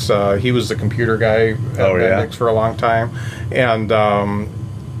Bendix. He was the computer guy at Bendix for a long time, and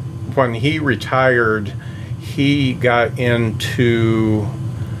when he retired, he got into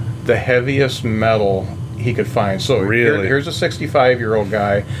the heaviest metal he could find. So really? Here's a 65-year-old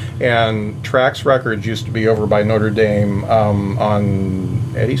guy, and Trax Records used to be over by Notre Dame on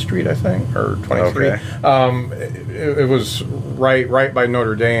Eddy Street, I think, or 23. Okay. It was right by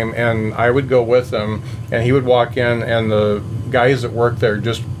Notre Dame, and I would go with him, and he would walk in, and the guys that worked there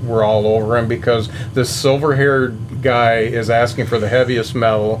just were all over him, because this silver-haired guy is asking for the heaviest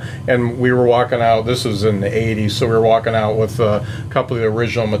metal, and we were walking out, this was in the 80s, so we were walking out with a couple of the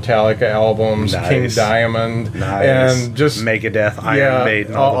original Metallica albums, King Diamond, and just Megadeth, Iron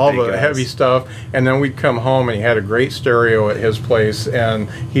Maiden, all the heavy stuff, and then we'd come home, and he had a great stereo at his place, and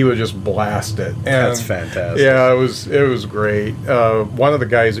he would just blast it. And that's fantastic. Yeah, it was great. One of the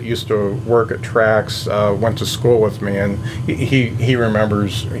guys that used to work at Trax went to school with me, and he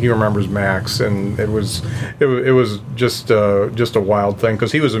remembers Max, and it was just a wild thing,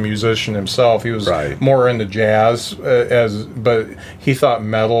 because he was a musician himself. He was more into jazz, but he thought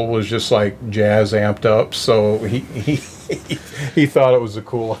metal was just like jazz amped up. So he thought it was the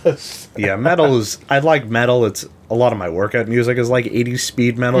coolest. Yeah, I like metal. It's a lot of my workout music is like 80s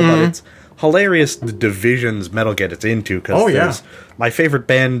speed metal, but it's hilarious the divisions metal gets into, because my favorite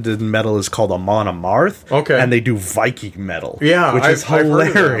band in metal is called Amon Amarth, and they do Viking metal, which is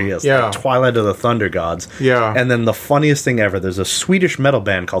hilarious, like Twilight of the Thunder Gods. And then the funniest thing ever, there's a Swedish metal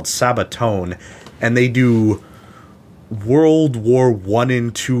band called Sabaton, and they do World War I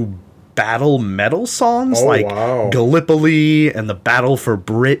and II battle metal songs, Gallipoli and the Battle for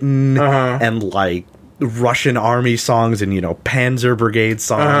Britain, and like Russian army songs and Panzer Brigade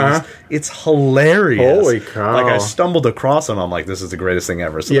songs. It's hilarious. Holy cow. Like, I stumbled across them, I'm like, this is the greatest thing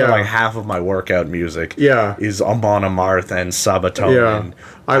ever. So like half of my workout music is Amon Amarth and Sabaton and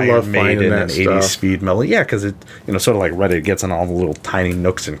I love Maiden that and stuff. 80s speed metal. Because it sort of like Reddit gets in all the little tiny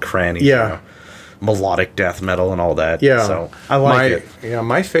nooks and crannies. Melodic death metal and all that. So I like it. Yeah,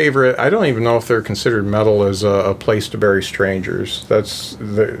 my favorite, I don't even know if they're considered metal, is A Place to Bury Strangers. That's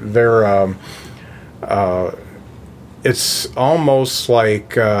they're it's almost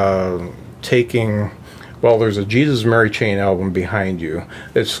like taking, there's a Jesus Mary Chain album behind you.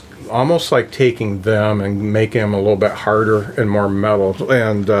 It's almost like taking them and making them a little bit harder and more metal,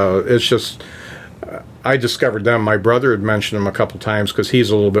 and it's just, I discovered them. My brother had mentioned them a couple times, because he's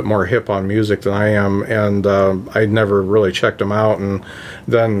a little bit more hip on music than I am, and I'd never really checked them out. And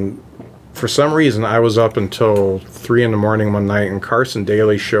then for some reason I was up until 3 a.m. one night, and Carson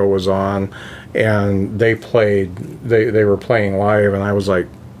Daly's show was on, and they were playing live, and I was like,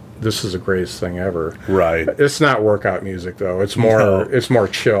 this is the greatest thing ever. Right. It's not workout music though. It's more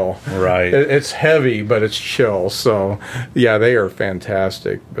chill. Right. It's heavy, but it's chill. So yeah, they are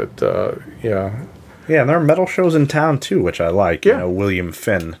fantastic. But yeah. Yeah, and there are metal shows in town too, which I like. Yeah. You know, William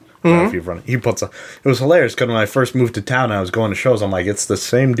Finn. I don't know if you've run. He puts. It was hilarious because when I first moved to town, and I was going to shows. I'm like, it's the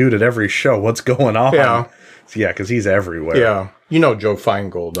same dude at every show. What's going on? Yeah. Yeah, because he's everywhere. Yeah. You know Joe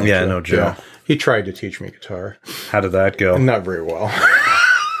Feingold, don't you? Yeah, I know Joe. Yeah. He tried to teach me guitar. How did that go? Not very well.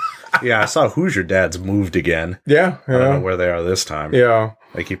 Yeah, I saw Hoosier Dads moved again. Yeah. I don't know where they are this time. Yeah.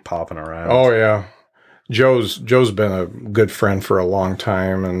 They keep popping around. Oh yeah. Joe's been a good friend for a long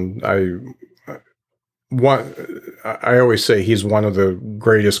time, and I always say he's one of the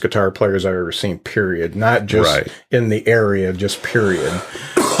greatest guitar players I've ever seen, period. Not just in the area, just period.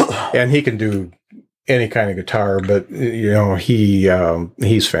 And he can do any kind of guitar, but you know,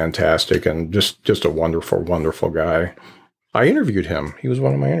 he's fantastic and just a wonderful, wonderful guy. I interviewed him. He was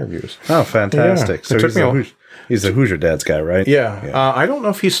one of my interviews. Oh, fantastic. Yeah. So he's the Hoosier Dads guy, right? Yeah. I don't know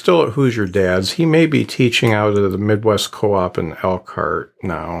if he's still at Hoosier Dads. He may be teaching out of the Midwest Co-op in Elkhart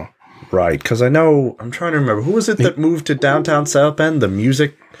now. Right, because I know, I'm trying to remember, who was it that moved to downtown South Bend? The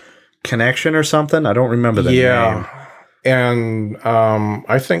Music Connection or something? I don't remember the name. And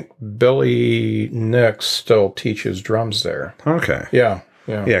I think Billy Nix still teaches drums there. Okay. Yeah.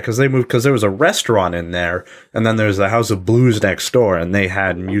 Yeah, because they moved, because there was a restaurant in there, and then there's the House of Blues next door, and they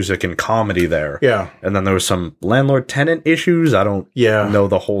had music and comedy there. Yeah. And then there was some landlord-tenant issues. I don't know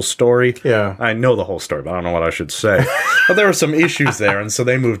the whole story. Yeah. I know the whole story, but I don't know what I should say. But there were some issues there, and so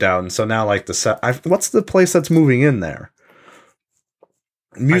they moved out, and so now, like, what's the place that's moving in there?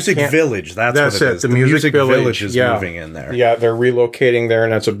 Music Village. That's what it is. The Music Village is moving in there. Yeah, they're relocating there,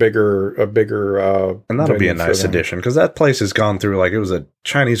 and that's a bigger. And that'll be a nice addition because that place has gone through it was a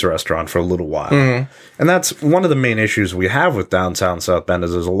Chinese restaurant for a little while, and that's one of the main issues we have with downtown South Bend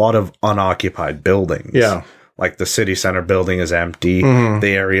is there's a lot of unoccupied buildings. Yeah. Like the city center building is empty.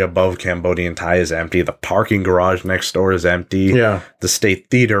 The area above Cambodian Thai is empty. The parking garage next door is empty. Yeah. The State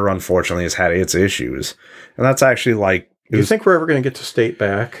Theater, unfortunately, has had its issues, and that's actually Do you think we're ever going to get to State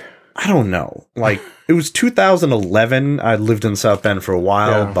back? I don't know. It was 2011. I lived in South Bend for a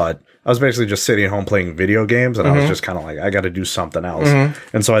while, but I was basically just sitting at home playing video games, and I was just kind of I got to do something else.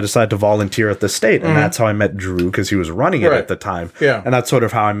 And so I decided to volunteer at the State, and that's how I met Drew, because he was running it at the time. Yeah. And that's sort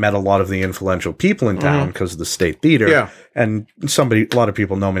of how I met a lot of the influential people in town, because of the State Theater. Yeah. And a lot of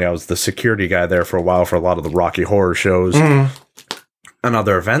people know me. I was the security guy there for a while for a lot of the Rocky Horror shows and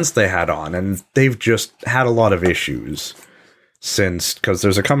other events they had on, and they've just had a lot of issues. Because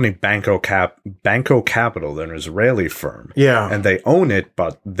there's a company, Banco Capital, they're an Israeli firm. Yeah. And they own it,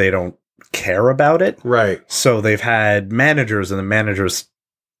 but they don't care about it. Right. So they've had managers, and the managers,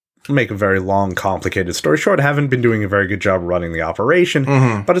 make a very long, complicated story short, haven't been doing a very good job running the operation.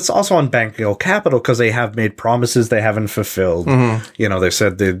 But it's also on Banco Capital because they have made promises they haven't fulfilled. You know, they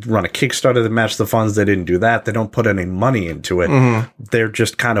said they'd run a Kickstarter to match the funds. They didn't do that. They don't put any money into it. They're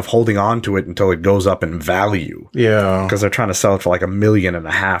just kind of holding on to it until it goes up in value. Yeah. Because they're trying to sell it for $1.5 million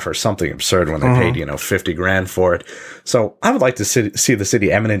or something absurd when they paid, $50,000 for it. So I would like to see the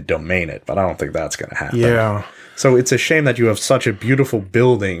city eminent domain it, but I don't think that's going to happen. Yeah. So it's a shame that you have such a beautiful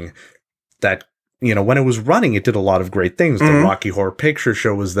building that, when it was running, it did a lot of great things. The Rocky Horror Picture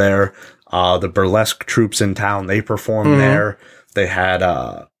Show was there. The burlesque troops in town, they performed there. They had,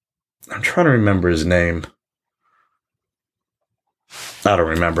 I'm trying to remember his name. I don't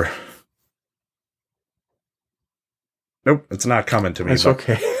remember. Nope, it's not coming to me. It's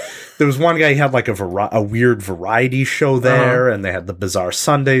okay. There was one guy, he had a weird variety show there, and they had the Bizarre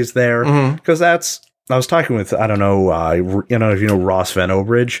Sundays there. Because I was talking with, I don't know, if you know Ross Van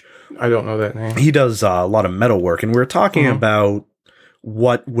Obridge. I don't know that name. He does a lot of metal work, and we were talking about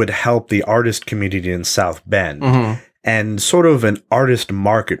what would help the artist community in South Bend. And sort of an artist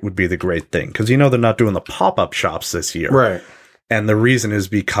market would be the great thing. Because, they're not doing the pop-up shops this year. Right. And the reason is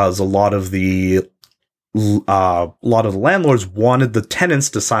because a lot of the landlords wanted the tenants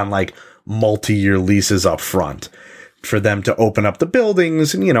to sign, multi-year leases up front for them to open up the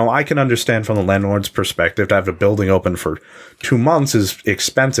buildings. And, I can understand from the landlord's perspective to have a building open for 2 months is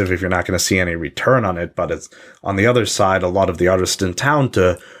expensive if you're not going to see any return on it. But it's on the other side, a lot of the artists in town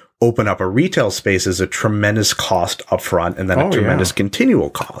to open up a retail space is a tremendous cost up front and then a tremendous continual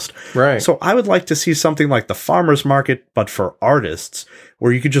cost. Right. So I would like to see something like the farmer's market, but for artists,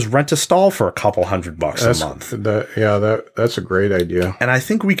 where you could just rent a stall for a couple $100 a month. That's a great idea. And I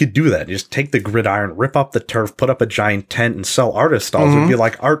think we could do that. Just take the gridiron, rip up the turf, put up a giant tent, and sell artist stalls. It would be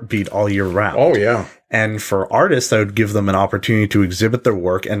like Art Beat all year round. Oh, yeah. And for artists, that would give them an opportunity to exhibit their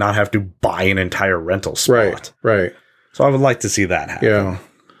work and not have to buy an entire rental spot. Right. So I would like to see that happen. Yeah.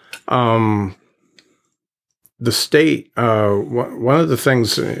 The state, one of the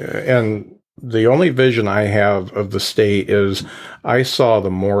things, and the only vision I have of the state is I saw the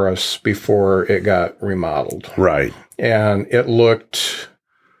Morris before it got remodeled. Right. And it looked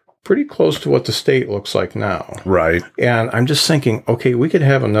pretty close to what the state looks like now. Right. And I'm just thinking, okay, we could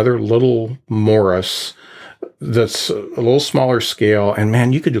have another little Morris that's a little smaller scale. And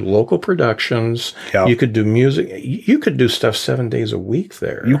man, you could do local productions. Yep. You could do music. You could do stuff 7 days a week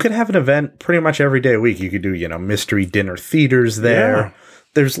there. You could have an event pretty much every day a week. You could do, mystery dinner theaters there. Yeah.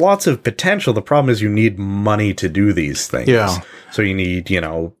 There's lots of potential. The problem is you need money to do these things. Yeah. So you need,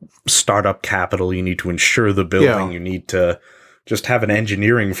 startup capital. You need to insure the building. Yeah. You need to just have an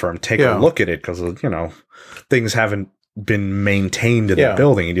engineering firm take a look at it because, things haven't been maintained in the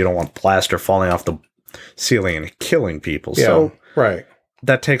building and you don't want plaster falling off the ceiling and killing people. Yeah. So right.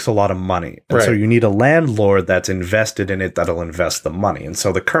 that takes a lot of money. And so you need a landlord that's invested in it that'll invest the money. And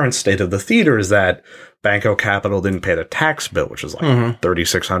so the current state of the theater is that Banco Capital didn't pay the tax bill, which is like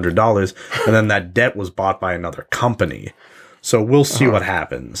 $3,600. And then that debt was bought by another company. So we'll see what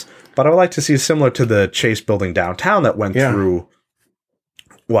happens. But I would like to see similar to the Chase building downtown that went through,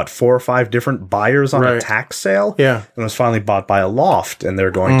 4 or 5 different buyers on a tax sale? Yeah. And was finally bought by a loft. And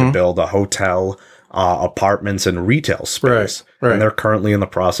they're going to build a hotel, apartments, and retail space. Right. And they're currently in the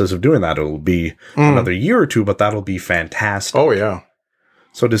process of doing that. It'll be another year or two, but that'll be fantastic. Oh, yeah.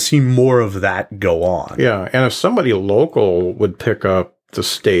 So to see more of that go on. Yeah. And if somebody local would pick up the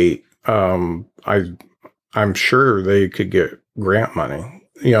state, I'm sure they could get grant money.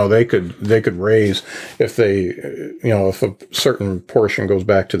 They could raise if if a certain portion goes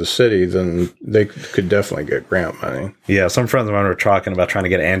back to the city, then they could definitely get grant money. Yeah, some friends of mine were talking about trying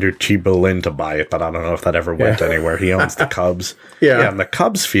to get Andrew G. Boleyn to buy it, but I don't know if that ever went anywhere. He owns the Cubs. Yeah, and the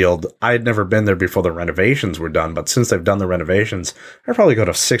Cubs field, I had never been there before the renovations were done, but since they've done the renovations, I probably go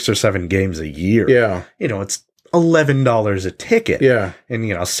to 6 or 7 games a year. Yeah. It's $11 a ticket. Yeah.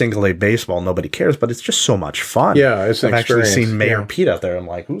 And, single A baseball, nobody cares, but it's just so much fun. Yeah, it's an I've actually experience. seen Mayor Pete out there. I'm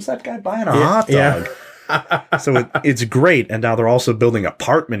like, who's that guy buying a hot dog? Yeah. So it's great. And now they're also building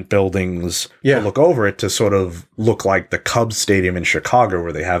apartment buildings to look over it to sort of look like the Cubs Stadium in Chicago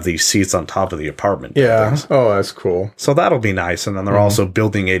where they have these seats on top of the apartment buildings. Oh, that's cool. So that'll be nice. And then they're also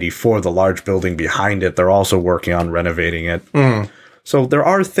building 84, the large building behind it. They're also working on renovating it. So there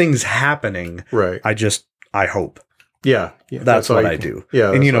are things happening. Right. I hope. Yeah. That's what I do.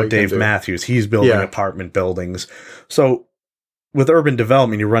 Yeah. And Dave Matthews, he's building apartment buildings. So with urban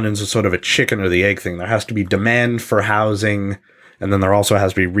development, you run into sort of a chicken or the egg thing. There has to be demand for housing, and then there also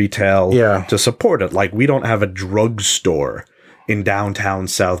has to be retail to support it. Like, we don't have a drugstore in downtown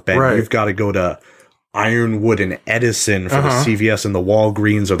South Bend. Right. You've got to go to Ironwood and Edison for the CVS and the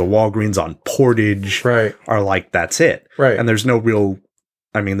Walgreens, or the Walgreens on Portage are like, that's it. Right. And there's no real...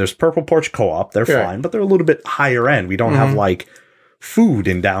 there's Purple Porch Co-op. They're fine, but they're a little bit higher end. We don't have, food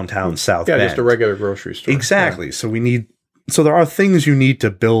in downtown South Bend. Yeah, just a regular grocery store. Exactly. Yeah. So there are things you need to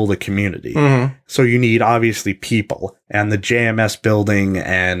build a community. So you need, obviously, people. And the JMS building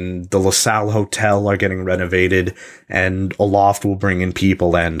and the LaSalle Hotel are getting renovated. And a loft will bring in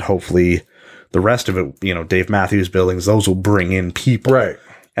people. And hopefully the rest of it, Dave Matthews buildings, those will bring in people. Right.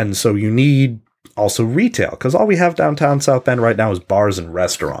 And so you need... also retail, because all we have downtown South Bend right now is bars and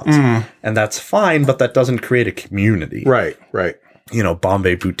restaurants. And that's fine, but that doesn't create a community. Right.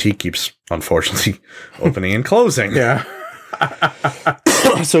 Bombay Boutique keeps, unfortunately, opening and closing. Yeah.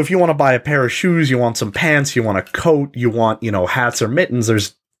 So if you want to buy a pair of shoes, you want some pants, you want a coat, you want, hats or mittens,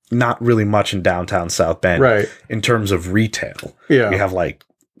 there's not really much in downtown South Bend in terms of retail. Yeah. We have,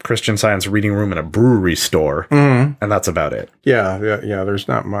 Christian Science reading room and a brewery store, and that's about it. Yeah. There's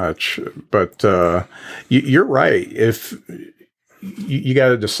not much, but you're right. If you got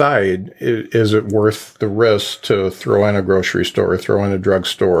to decide, is it worth the risk to throw in a grocery store, throw in a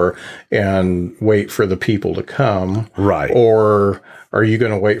drugstore, and wait for the people to come, right? Or are you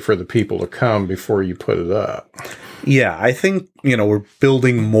going to wait for the people to come before you put it up? Yeah, I think, we're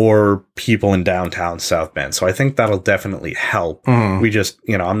building more people in downtown South Bend. So I think that'll definitely help. We just,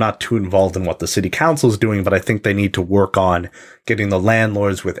 I'm not too involved in what the city council is doing, but I think they need to work on getting the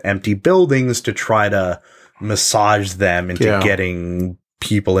landlords with empty buildings to try to massage them into getting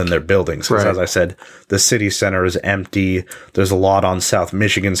people in their buildings. Because as I said, the city center is empty. There's a lot on South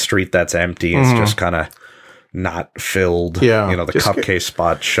Michigan Street that's empty. It's just kind of not filled. Yeah. The cupcake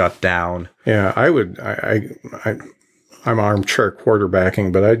spot shut down. Yeah, I'm armchair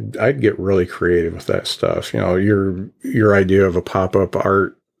quarterbacking, but I'd get really creative with that stuff. Your idea of a pop-up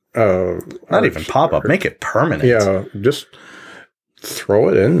art. Not even pop-up, make it permanent. Yeah, just throw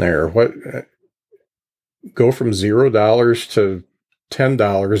it in there. Go from $0 to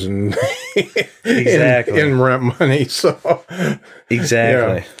 $10 in Exactly. in rent money. So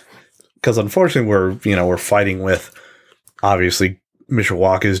exactly. Because unfortunately, we're fighting with, obviously,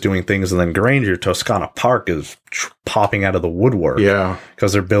 Mishawaka is doing things, and then Granger, Toscana Park is popping out of the woodwork. Yeah.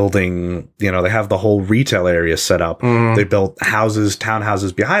 Because they're building, they have the whole retail area set up. Mm. They built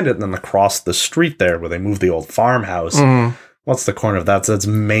townhouses behind it, and then across the street there where they moved the old farmhouse. Mm. What's the corner of that? So that's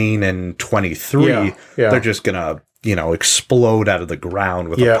Main and 23. Yeah. They're just going to, explode out of the ground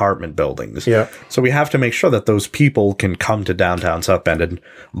with apartment buildings. Yeah. So we have to make sure that those people can come to downtown South Bend and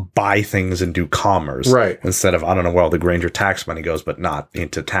buy things and do commerce. Right. Instead of, I don't know where all the Granger tax money goes, but not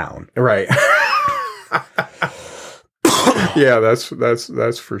into town. Right. Yeah,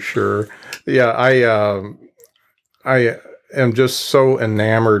 that's for sure. Yeah, I am just so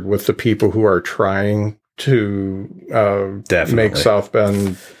enamored with the people who are trying to make South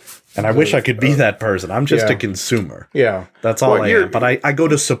Bend. And I wish I could be that person. I'm just a consumer. Yeah. That's all I am. But I go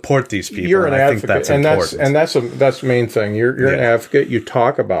to support these people. You're an advocate. I think that's important. That's the main thing. You're an advocate. You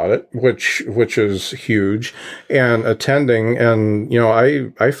talk about it, which is huge. And attending, and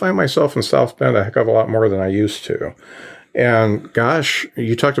I find myself in South Bend a heck of a lot more than I used to. And gosh,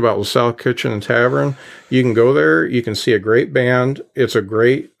 you talked about LaSalle Kitchen and Tavern. You can go there. You can see a great band. It's a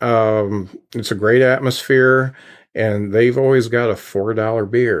great atmosphere. And they've always got a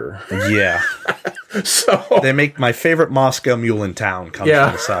 $4 beer. Yeah. So they make my favorite Moscow Mule in town comes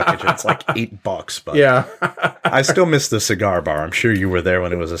from the South Kitchen. It's like $8, but I still miss the cigar bar. I'm sure you were there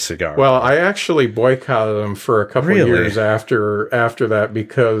when it was a cigar bar. Well, I actually boycotted them for a couple of years after that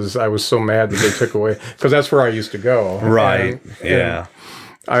because I was so mad that they took away, because that's where I used to go. Right. And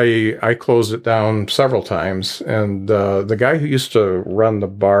I closed it down several times, and the guy who used to run the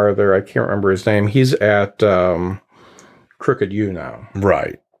bar there, I can't remember his name. He's at Crooked U now.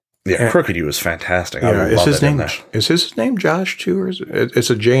 Right. Yeah, Crooked U is fantastic. Yeah, is his name Josh too, or is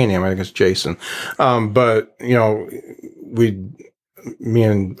it's a J name? I think it's Jason. But me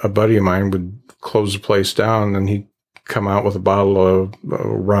and a buddy of mine would close the place down, and he'd come out with a bottle of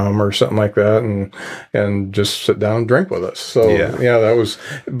rum or something like that, and just sit down and drink with us. So that was.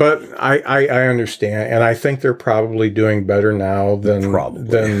 But I understand, and I think they're probably doing better now than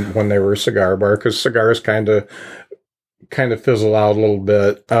when they were a cigar bar, because cigars kind of fizzle out a little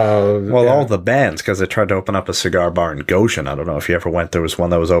bit. All the bands, because they tried to open up a cigar bar in Goshen. I don't know if you ever went. There was one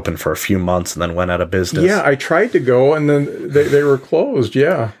that was open for a few months and then went out of business. Yeah, I tried to go, and then they were closed,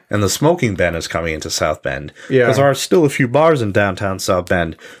 yeah. And the smoking ban is coming into South Bend. Yeah. Because there are still a few bars in downtown South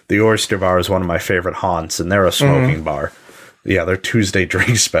Bend. The Oyster Bar is one of my favorite haunts, and they're a smoking bar. Yeah, their Tuesday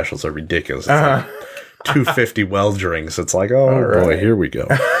drink specials are ridiculous. It's like $2.50 well drinks. It's like, boy, here we go.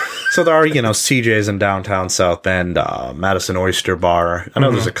 So there are, CJ's in downtown South Bend, Madison Oyster Bar. I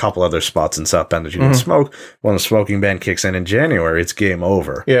know there's a couple other spots in South Bend that you can smoke. When the smoking ban kicks in January, it's game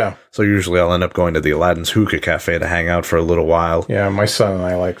over. Yeah. So usually I'll end up going to the Aladdin's Hookah Cafe to hang out for a little while. Yeah, my son and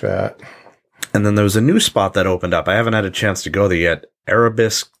I like that. And then there was a new spot that opened up. I haven't had a chance to go there yet.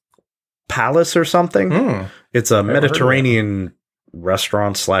 Arabesque Palace or something. It's a Mediterranean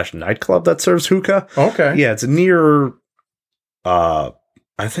restaurant / nightclub that serves hookah. Okay. Yeah, it's near I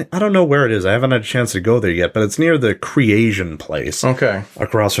don't know where it is. I haven't had a chance to go there yet, but it's near the Creation place. Okay.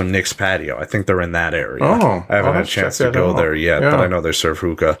 Across from Nick's Patio. I think they're in that area. Oh. I haven't had a chance to go there yet, but I know they serve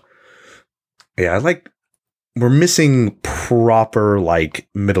hookah. Yeah, we're missing proper,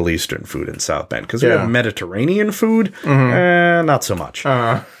 Middle Eastern food in South Bend, because we have Mediterranean food, not so much.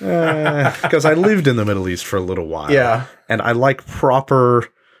 Because I lived in the Middle East for a little while. Yeah. And I like proper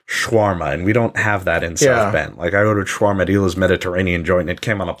shawarma, and we don't have that in South Bend. I ordered shawarma at Ila's Mediterranean joint, and it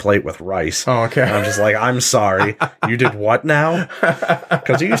came on a plate with rice. Oh, okay. And I'm just like, I'm sorry. You did what now?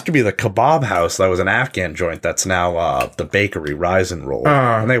 Because it used to be the kebab house that was an Afghan joint that's now the bakery, Rise and Roll.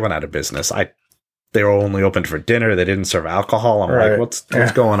 And they went out of business. They were only open for dinner. They didn't serve alcohol. I'm like, what's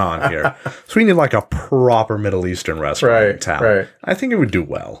going on here? So we need a proper Middle Eastern restaurant in town. Right. I think it would do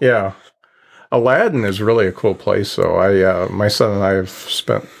well. Yeah. Aladdin is really a cool place, so my son and I have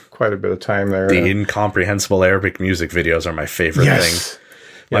spent quite a bit of time there. The incomprehensible Arabic music videos are my favorite thing.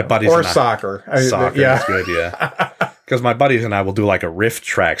 My buddies or soccer. Soccer is good, yeah. Because my buddies and I will do a riff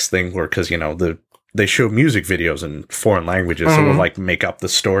tracks thing where, because, they show music videos in foreign languages, so we'll make up the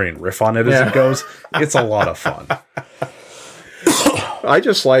story and riff on it as it goes. It's a lot of fun. I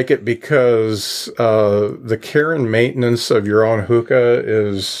just like it because the care and maintenance of your own hookah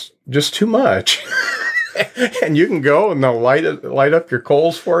is just too much. And you can go and they'll light up your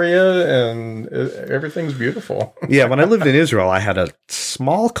coals for you, and everything's beautiful. Yeah, when I lived in Israel, I had a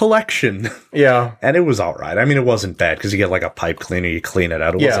small collection. Yeah. And it was all right. I mean, it wasn't bad because you get like a pipe cleaner, you clean it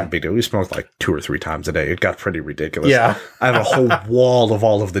out. It wasn't a big deal. We smoked like 2 or 3 times a day. It got pretty ridiculous. Yeah. I have a whole wall of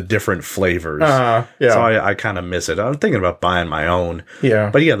all of the different flavors. Yeah. So I kind of miss it. I'm thinking about buying my own. Yeah.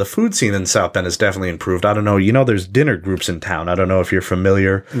 But yeah, the food scene in South Bend has definitely improved. I don't know. You know, there's dinner groups in town. I don't know if you're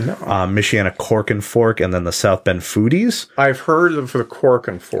familiar. No. Michiana Cork and Fork and then the South Bend Foodies. I've heard of the Cork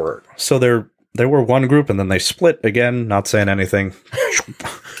and Fork. So they were one group and then they split again, not saying anything.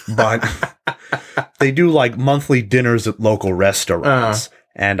 But they do like monthly dinners at local restaurants.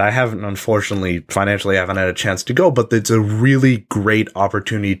 And I haven't, unfortunately, financially, haven't had a chance to go, but it's a really great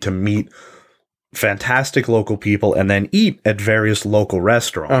opportunity to meet fantastic local people and then eat at various local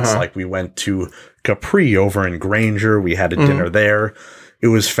restaurants. Like we went to Capri over in Granger. We had a dinner there. It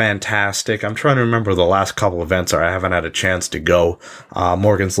was fantastic. I'm trying to remember the last couple events I haven't had a chance to go.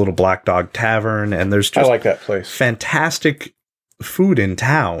 Morgan's Little Black Dog Tavern, and there's just I like that place. Fantastic food in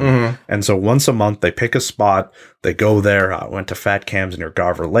town. And so once a month they pick a spot, they go there. I went to Fat Cam's near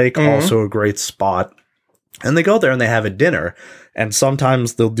Garver Lake, also a great spot. And they go there and they have a dinner. And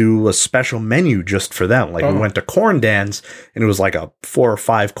sometimes they'll do a special menu just for them. Like we went to Corn Dance and it was like a 4 or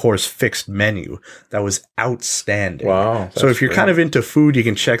 5 course fixed menu. That was outstanding. Wow. So if you're kind of into food, you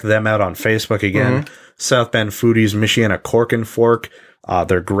can check them out on Facebook again. South Bend Foodies, Michiana Cork and Fork.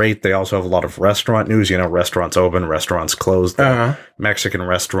 They're great. They also have a lot of restaurant news. You know, restaurants open, restaurants closed. The Mexican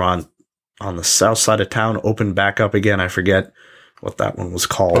restaurant on the south side of town opened back up again. I forget what that one was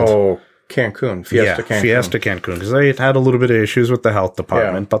called. Oh, Cancun. Fiesta Cancun. Fiesta Cancun. Because they had a little bit of issues with the health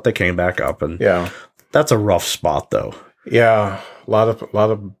department, but they came back up. And that's a rough spot, though. Yeah. A lot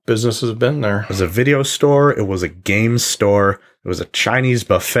of businesses have been there. It was a video store. It was a game store. It was a Chinese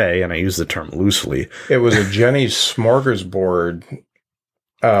buffet, and I use the term loosely. It was a Jenny's smorgasbord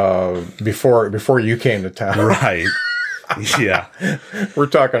before you came to town. Right. Yeah. We're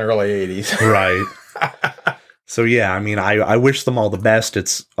talking early 80s. Right. So, yeah, I mean, I wish them all the best.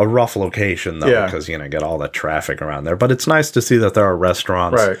 It's a rough location, though, because, you know, get all that traffic around there. But it's nice to see that there are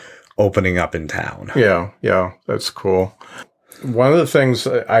restaurants opening up in town. Yeah, that's cool. One of the things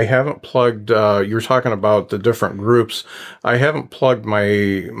I haven't plugged, you were talking about the different groups. I haven't plugged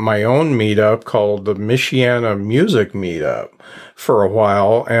my own meetup called the Michiana Music Meetup for a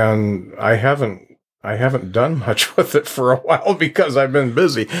while, and I haven't done much with it for a while because I've been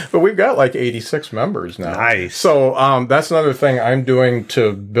busy. But we've got like 86 members now. Nice. So that's another thing I'm doing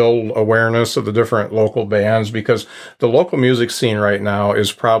to build awareness of the different local bands, because the local music scene right now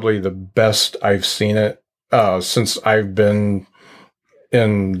is probably the best I've seen it since I've been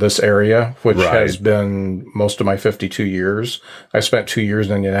in this area, which has been most of my 52 years. I spent 2 years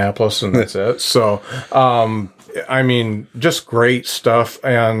in Indianapolis, and that's it. So, I mean, just great stuff.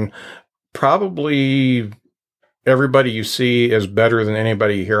 And probably everybody you see is better than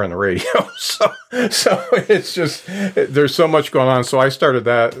anybody you hear on the radio. So it's just, there's so much going on. So I started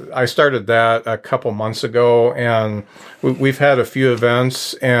that a couple months ago, and we've had a few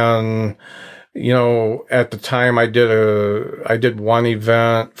events. And you know, at the time I did one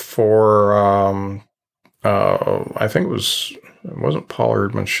event for, I think it wasn't Paul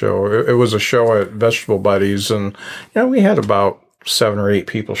Erdman's show. It was a show at Vegetable Buddies, and, you know, we had about 7 or 8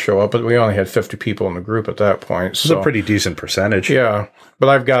 people show up, but we only had 50 people in the group at that point. So it's a pretty decent percentage. Yeah. But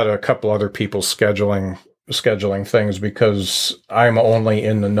I've got a couple other people scheduling things because I'm only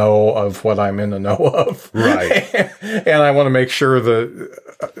in the know of what I'm in the know of. Right. And I want to make sure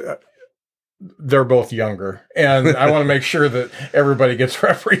that they're both younger, and I want to make sure that everybody gets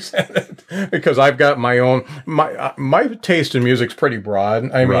represented, because I've got my own, my taste in music's pretty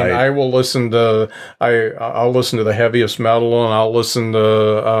broad. I mean, I will listen to, I'll listen to the heaviest metal, and I'll listen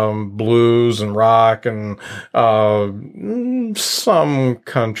to blues and rock and some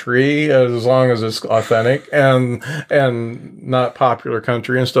country, as long as it's authentic and not popular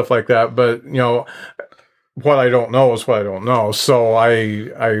country and stuff like that. But, you know, what I don't know is what I don't know. So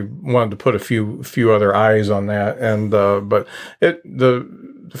I wanted to put a few other eyes on that. And, but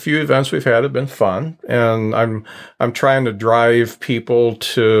the few events we've had have been fun, and I'm trying to drive people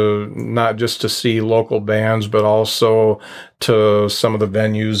to not just to see local bands, but also to some of the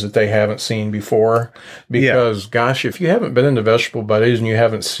venues that they haven't seen before. Because gosh, if you haven't been into Vegetable Buddies and you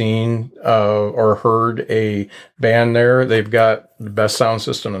haven't seen or heard a band there, they've got the best sound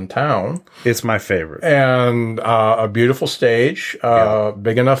system in town. It's my favorite. And a beautiful stage,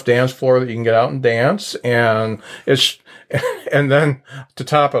 big enough dance floor that you can get out and dance, and and then to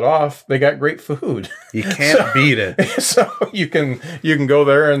top it off, they got great food. You can't beat it. So you can go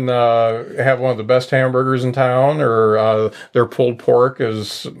there and have one of the best hamburgers in town, or their pulled pork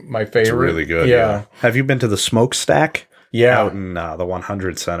is my favorite. It's really good. Yeah. Have you been to the Smokestack? out in the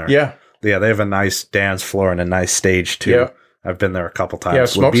 100 Center. Yeah. Yeah, they have a nice dance floor and a nice stage, too. Yeah. I've been there a couple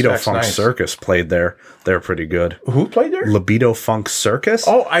times. Yeah, Libido Funk nice. Circus played there. They're pretty good. Who played there? Libido Funk Circus?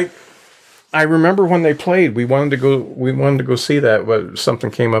 Oh, I remember when they played. We wanted to go see that, but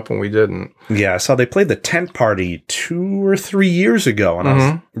something came up and we didn't. Yeah, I saw they played the Tent Party 2 or 3 years ago, and I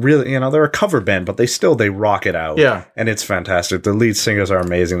was really, they're a cover band, but they rock it out. Yeah. And it's fantastic. The lead singers are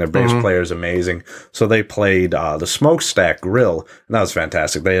amazing. Their bass player is amazing. So they played the Smokestack Grill, and that was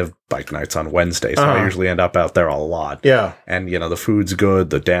fantastic. They have bike nights on Wednesday, so I usually end up out there a lot. Yeah. And, the food's good,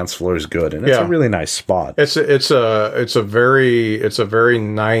 the dance floor is good, and it's a really nice spot. It's a very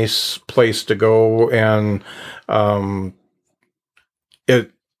nice place to go, and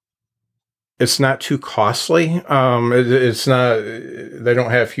it's not too costly. It's not. They don't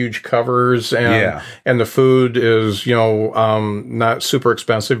have huge covers, and the food is not super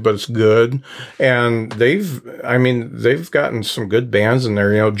expensive, but it's good. And they've gotten some good bands in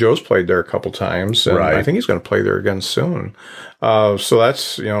there. Joe's played there a couple times, and I think he's going to play there again soon. So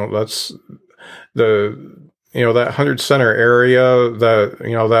that's the. That 100 Center area,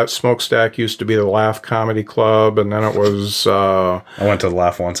 that Smokestack used to be the Laugh Comedy Club, and then it was... I went to the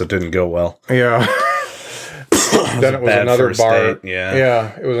Laugh once. It didn't go well. Yeah. Then it was another bar. Date, yeah.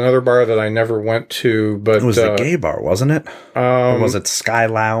 Yeah, it was another bar that I never went to, but... It was the gay bar, wasn't it? Or was it Sky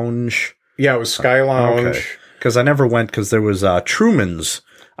Lounge? Yeah, it was Sky Lounge. Because I never went, because there was Truman's.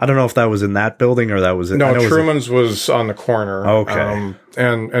 I don't know if that was in that building or that was in... No, Truman's was on the corner. Okay.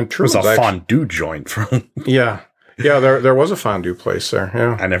 And Truman's... It was a fondue joint from... Yeah. Yeah, there was a fondue place there,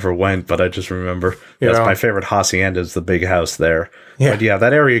 yeah. I never went, but I just remember. That's my favorite hacienda is the big house there. Yeah. But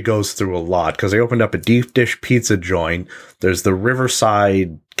that area goes through a lot, because they opened up a deep dish pizza joint. There's the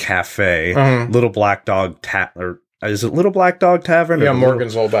Riverside Cafe, Little Black Dog is it Little Black Dog Tavern? Yeah,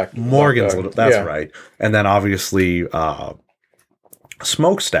 Morgan's Old Black Morgan's Dog. That's right. And then obviously...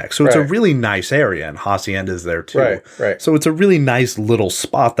 Smokestack. So it's a really nice area, and Hacienda's there too. Right. So it's a really nice little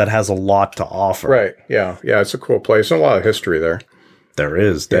spot that has a lot to offer. Right. Yeah. Yeah. It's a cool place. And a lot of history there. There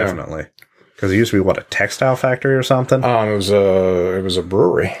is, definitely. Because it used to be, a textile factory or something? It was a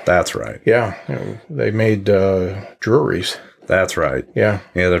brewery. That's right. Yeah. They made breweries. That's right. Yeah.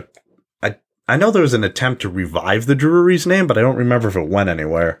 Yeah. I know there was an attempt to revive the brewery's name, but I don't remember if it went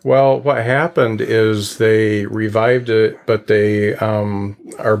anywhere. Well, what happened is they revived it, but they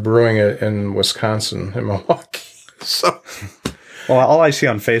are brewing it in Wisconsin, in Milwaukee. So, well, all I see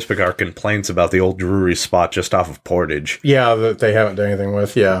on Facebook are complaints about the old brewery spot just off of Portage. Yeah, that they haven't done anything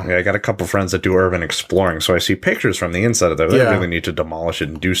with. Yeah, I got a couple friends that do urban exploring, so I see pictures from the inside of there. They really need to demolish it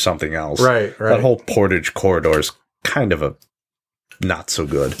and do something else. Right. That whole Portage corridor is kind of not so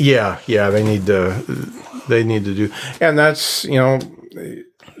good. Yeah, they need to do, and that's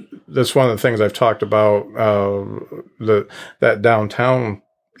that's one of the things I've talked about. That downtown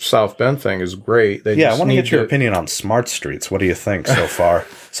South Bend thing is great. I want to get your opinion on smart streets. What do you think so far?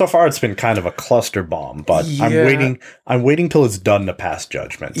 So far, it's been kind of a cluster bomb, but I'm waiting till it's done to pass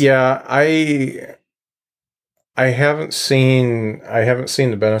judgment. Yeah, I haven't seen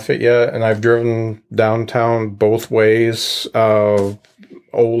the benefit yet, and I've driven downtown both ways,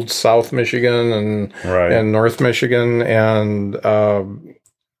 old South Michigan and North Michigan, and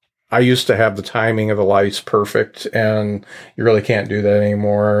I used to have the timing of the lights perfect, and you really can't do that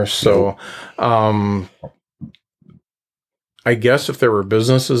anymore. So, I guess if there were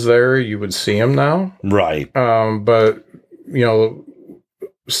businesses there, you would see them now, right? But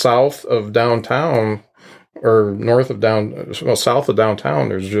south of downtown. Or south of downtown,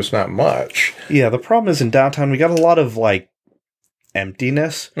 there's just not much. Yeah, the problem is in downtown, we got a lot of,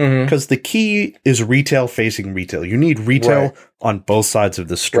 emptiness. Because the key is retail facing retail. You need retail on both sides of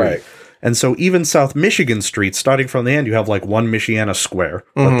the street. Right. And so even South Michigan Street, starting from the end, you have, one Michiana Square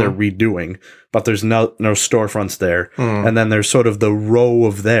that they're redoing. But there's no storefronts there. And then there's sort of the row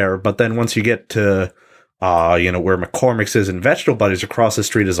of there. But then once you get to... where McCormick's is and Vegetable Buddies across the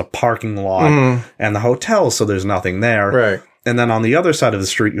street is a parking lot and the hotel, so there's nothing there. Right. And then on the other side of the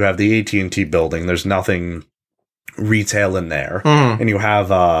street, you have the AT&T building. There's nothing retail in there. And you have,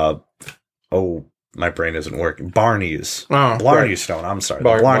 my brain isn't working. Barney's. Blarney Stone, I'm sorry.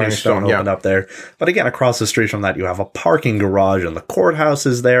 Blarney Stone opened up there. But again, across the street from that, you have a parking garage and the courthouse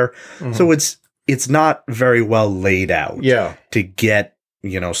is there. So it's not very well laid out to get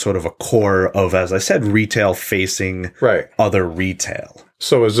sort of a core of, as I said, retail facing other retail.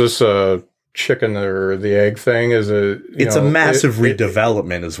 So is this a chicken or the egg thing? Is it? It's a massive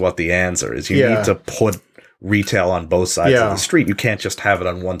redevelopment is what the answer is. You need to put retail on both sides of the street. You can't just have it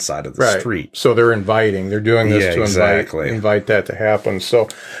on one side of the street. So they're doing this to invite that to happen. So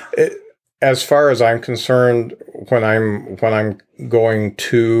as far as I'm concerned, when I'm going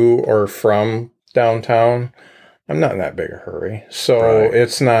to or from downtown, I'm not in that big a hurry. So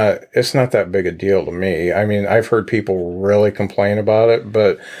it's not that big a deal to me. I mean, I've heard people really complain about it,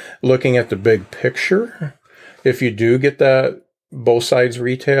 but looking at the big picture, if you do get that both sides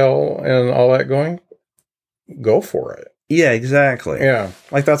retail and all that going, go for it. Yeah, exactly. Yeah.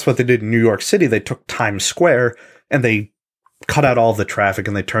 Like that's what they did in New York City. They took Times Square and they cut out all the traffic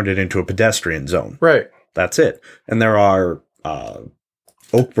and they turned it into a pedestrian zone. Right. That's it. And there are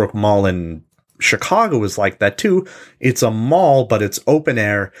Oakbrook Mall in Chicago is like that too. It's a mall, but it's open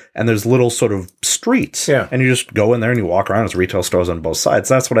air and there's little sort of streets. Yeah. And you just go in there and you walk around. There's retail stores on both sides.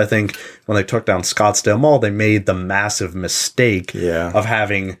 That's what I think when they took down Scottsdale Mall, they made the massive mistake of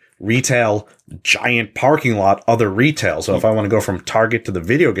having retail, giant parking lot, other retail. So if I want to go from Target to the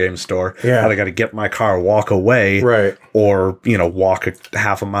video game store, I got to get my car, walk away, or, walk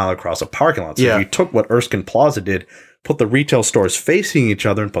half a mile across a parking lot. So if you took what Erskine Plaza did, put the retail stores facing each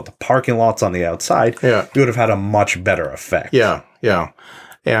other and put the parking lots on the outside, you would have had a much better effect. Yeah.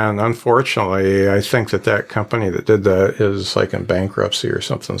 And unfortunately, I think that company that did that is like in bankruptcy or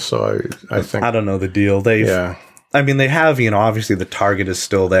something. So I think... I don't know the deal. I mean, they have, obviously the Target is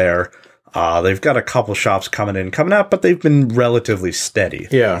still there. They've got a couple shops coming out, but they've been relatively steady.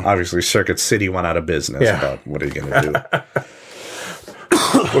 Yeah. Obviously, Circuit City went out of business, but what are you going to do?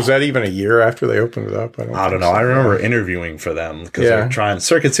 Was that even a year after they opened it up? I don't know. I remember interviewing for them because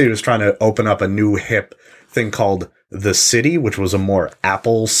Circuit City was trying to open up a new hip thing called The City, which was a more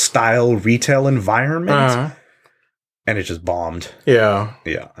Apple-style retail environment. And it just bombed. Yeah.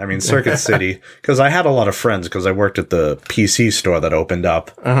 I mean, Circuit City, because I had a lot of friends because I worked at the PC store that opened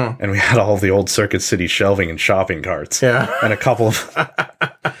up, and we had all the old Circuit City shelving and shopping carts. Yeah. And a couple of...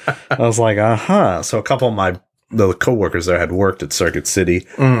 I was like, So a couple of the coworkers there had worked at Circuit City,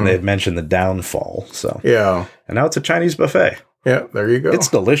 and they had mentioned the downfall. So and now it's a Chinese buffet. Yeah, there you go. It's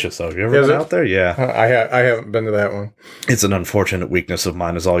delicious, though. Have you ever been out there? Yeah. I haven't been to that one. It's an unfortunate weakness of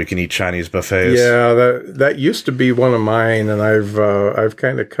mine is all-you-can-eat Chinese buffets. Yeah, that used to be one of mine, and I've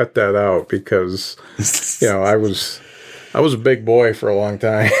kind of cut that out because, I was a big boy for a long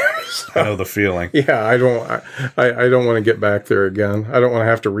time. I know the feeling. Yeah, I don't want to get back there again. I don't want to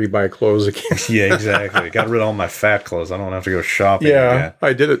have to rebuy clothes again. Yeah, exactly. Got rid of all my fat clothes. I don't want to have to go shopping again.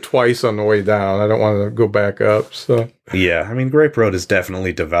 I did it twice on the way down. I don't want to go back up. So yeah, I mean, Grape Road is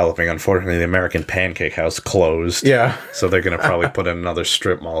definitely developing. Unfortunately, the American Pancake House closed. Yeah. So they're going to probably put in another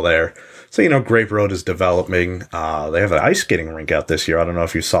strip mall there. So, Grape Road is developing. They have an ice skating rink out this year. I don't know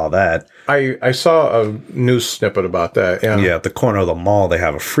if you saw that. I saw a news snippet about that. Yeah. Yeah, at the corner of the mall, they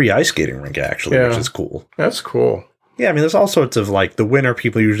have a free ice skating rink, actually, which is cool. That's cool. Yeah, I mean, there's all sorts of, the winter,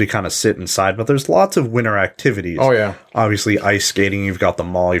 people usually kind of sit inside, but there's lots of winter activities. Oh, yeah. Obviously, ice skating, you've got the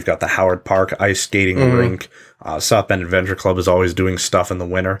mall, you've got the Howard Park ice skating rink. South Bend Adventure Club is always doing stuff in the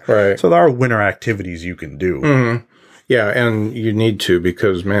winter. Right. So there are winter activities you can do. Mm-hmm. Yeah, and you need to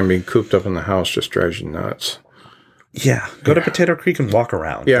because, man, being cooped up in the house just drives you nuts. Yeah, go to Potato Creek and walk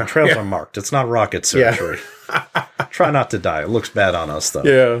around. Yeah. The trails are marked. It's not rocket surgery. Try not to die. It looks bad on us, though.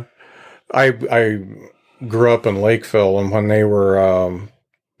 Yeah. I grew up in Lakeville, and when they were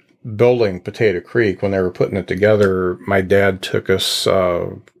building Potato Creek, when they were putting it together, my dad took us...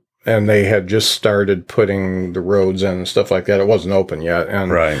 and they had just started putting the roads in and stuff like that. It wasn't open yet.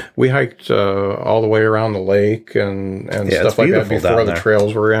 And we hiked all the way around the lake and stuff like that before the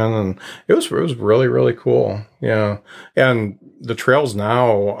trails were in. And it was really, really cool. Yeah. And the trails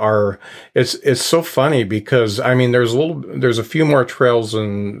now are, it's so funny because, I mean, there's a few more trails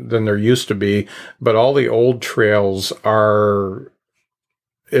than there used to be, but all the old trails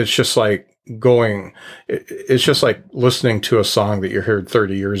it's just like, it's just like listening to a song that you heard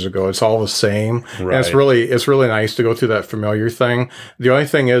 30 years ago. It's all the same. Right. And it's really nice to go through that familiar thing. The only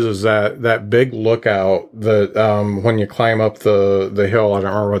thing is that big lookout that, when you climb up the hill, I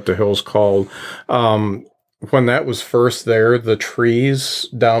don't remember what the hill's called. When that was first there, the trees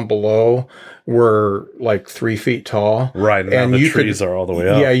down below were like 3 feet tall. Right. And the trees are all the way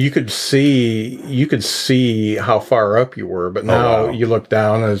up. Yeah. You could see how far up you were, but now you look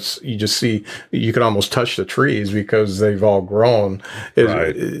down and you just see, you can almost touch the trees because they've all grown.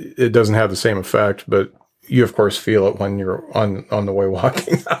 It doesn't have the same effect, but you of course feel it when you're on the way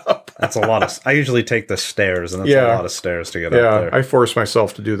walking up. That's a lot of, I usually take the stairs and that's a lot of stairs to get up there. I force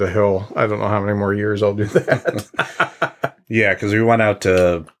myself to do the hill. I don't know how many more years I'll do that. Yeah, because we went out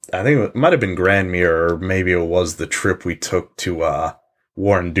to, I think it might have been Grandmere, or maybe it was the trip we took to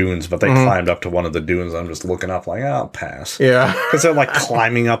Warren Dunes, but they climbed up to one of the dunes. And I'm just looking up like, I'll pass. Yeah. Because they're like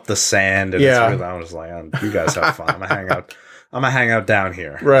climbing up the sand. And I'm just like, you guys have fun. I'm going to hang out down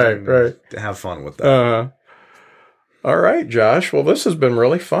here. Right. Have fun with that. All right, Josh. Well, this has been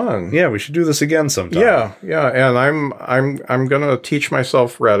really fun. Yeah, we should do this again sometime. Yeah, and I'm gonna teach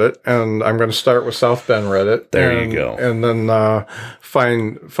myself Reddit, and I'm gonna start with South Bend Reddit. There you go. And then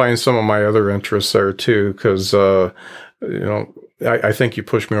find some of my other interests there too, because I think you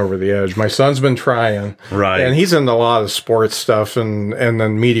pushed me over the edge. My son's been trying, right, and he's into a lot of sports stuff and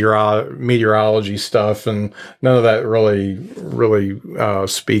then meteorology stuff, and none of that really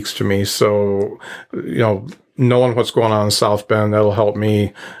speaks to me. So, knowing what's going on in South Bend, that'll help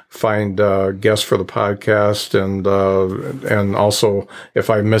me find guests for the podcast, and also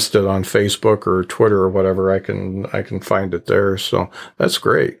if I missed it on Facebook or Twitter or whatever, I can find it there. So that's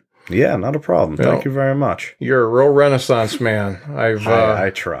great. Yeah, not a problem. Thank you very much. You're a real Renaissance man. I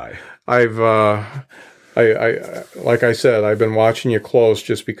try. I like I said, I've been watching you close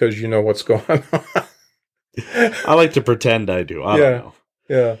just because you know what's going on. I like to pretend I do. I don't know.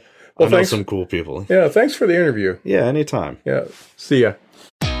 Yeah. Well, I know some cool people. Yeah, thanks for the interview. Yeah, anytime. Yeah. See ya.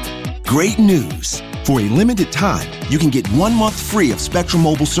 Great news. For a limited time, you can get 1 month free of Spectrum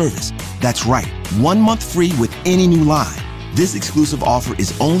Mobile service. That's right, 1 month free with any new line. This exclusive offer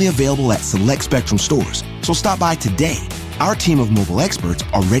is only available at select Spectrum stores, so stop by today. Our team of mobile experts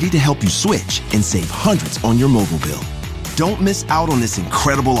are ready to help you switch and save hundreds on your mobile bill. Don't miss out on this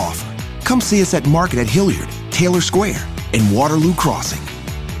incredible offer. Come see us at Market at Hilliard, Taylor Square, and Waterloo Crossing.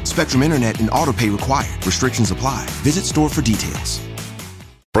 Spectrum Internet and autopay required. Restrictions apply. Visit store for details.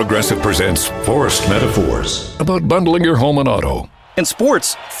 Progressive presents Forced Metaphors about bundling your home and auto. In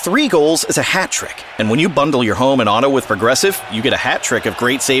sports, 3 goals is a hat trick. And when you bundle your home and auto with Progressive, you get a hat trick of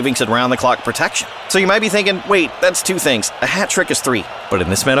great savings and round-the-clock protection. So you might be thinking, wait, that's 2 things. A hat trick is 3. But in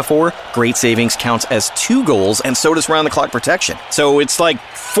this metaphor, great savings counts as 2 goals, and so does round-the-clock protection. So it's like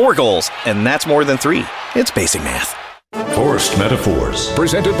 4 goals, and that's more than 3. It's basic math. Forced Metaphors.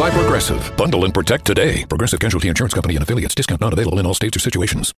 Presented by Progressive. Bundle and protect today. Progressive Casualty Insurance Company and affiliates. Discount not available in all states or situations.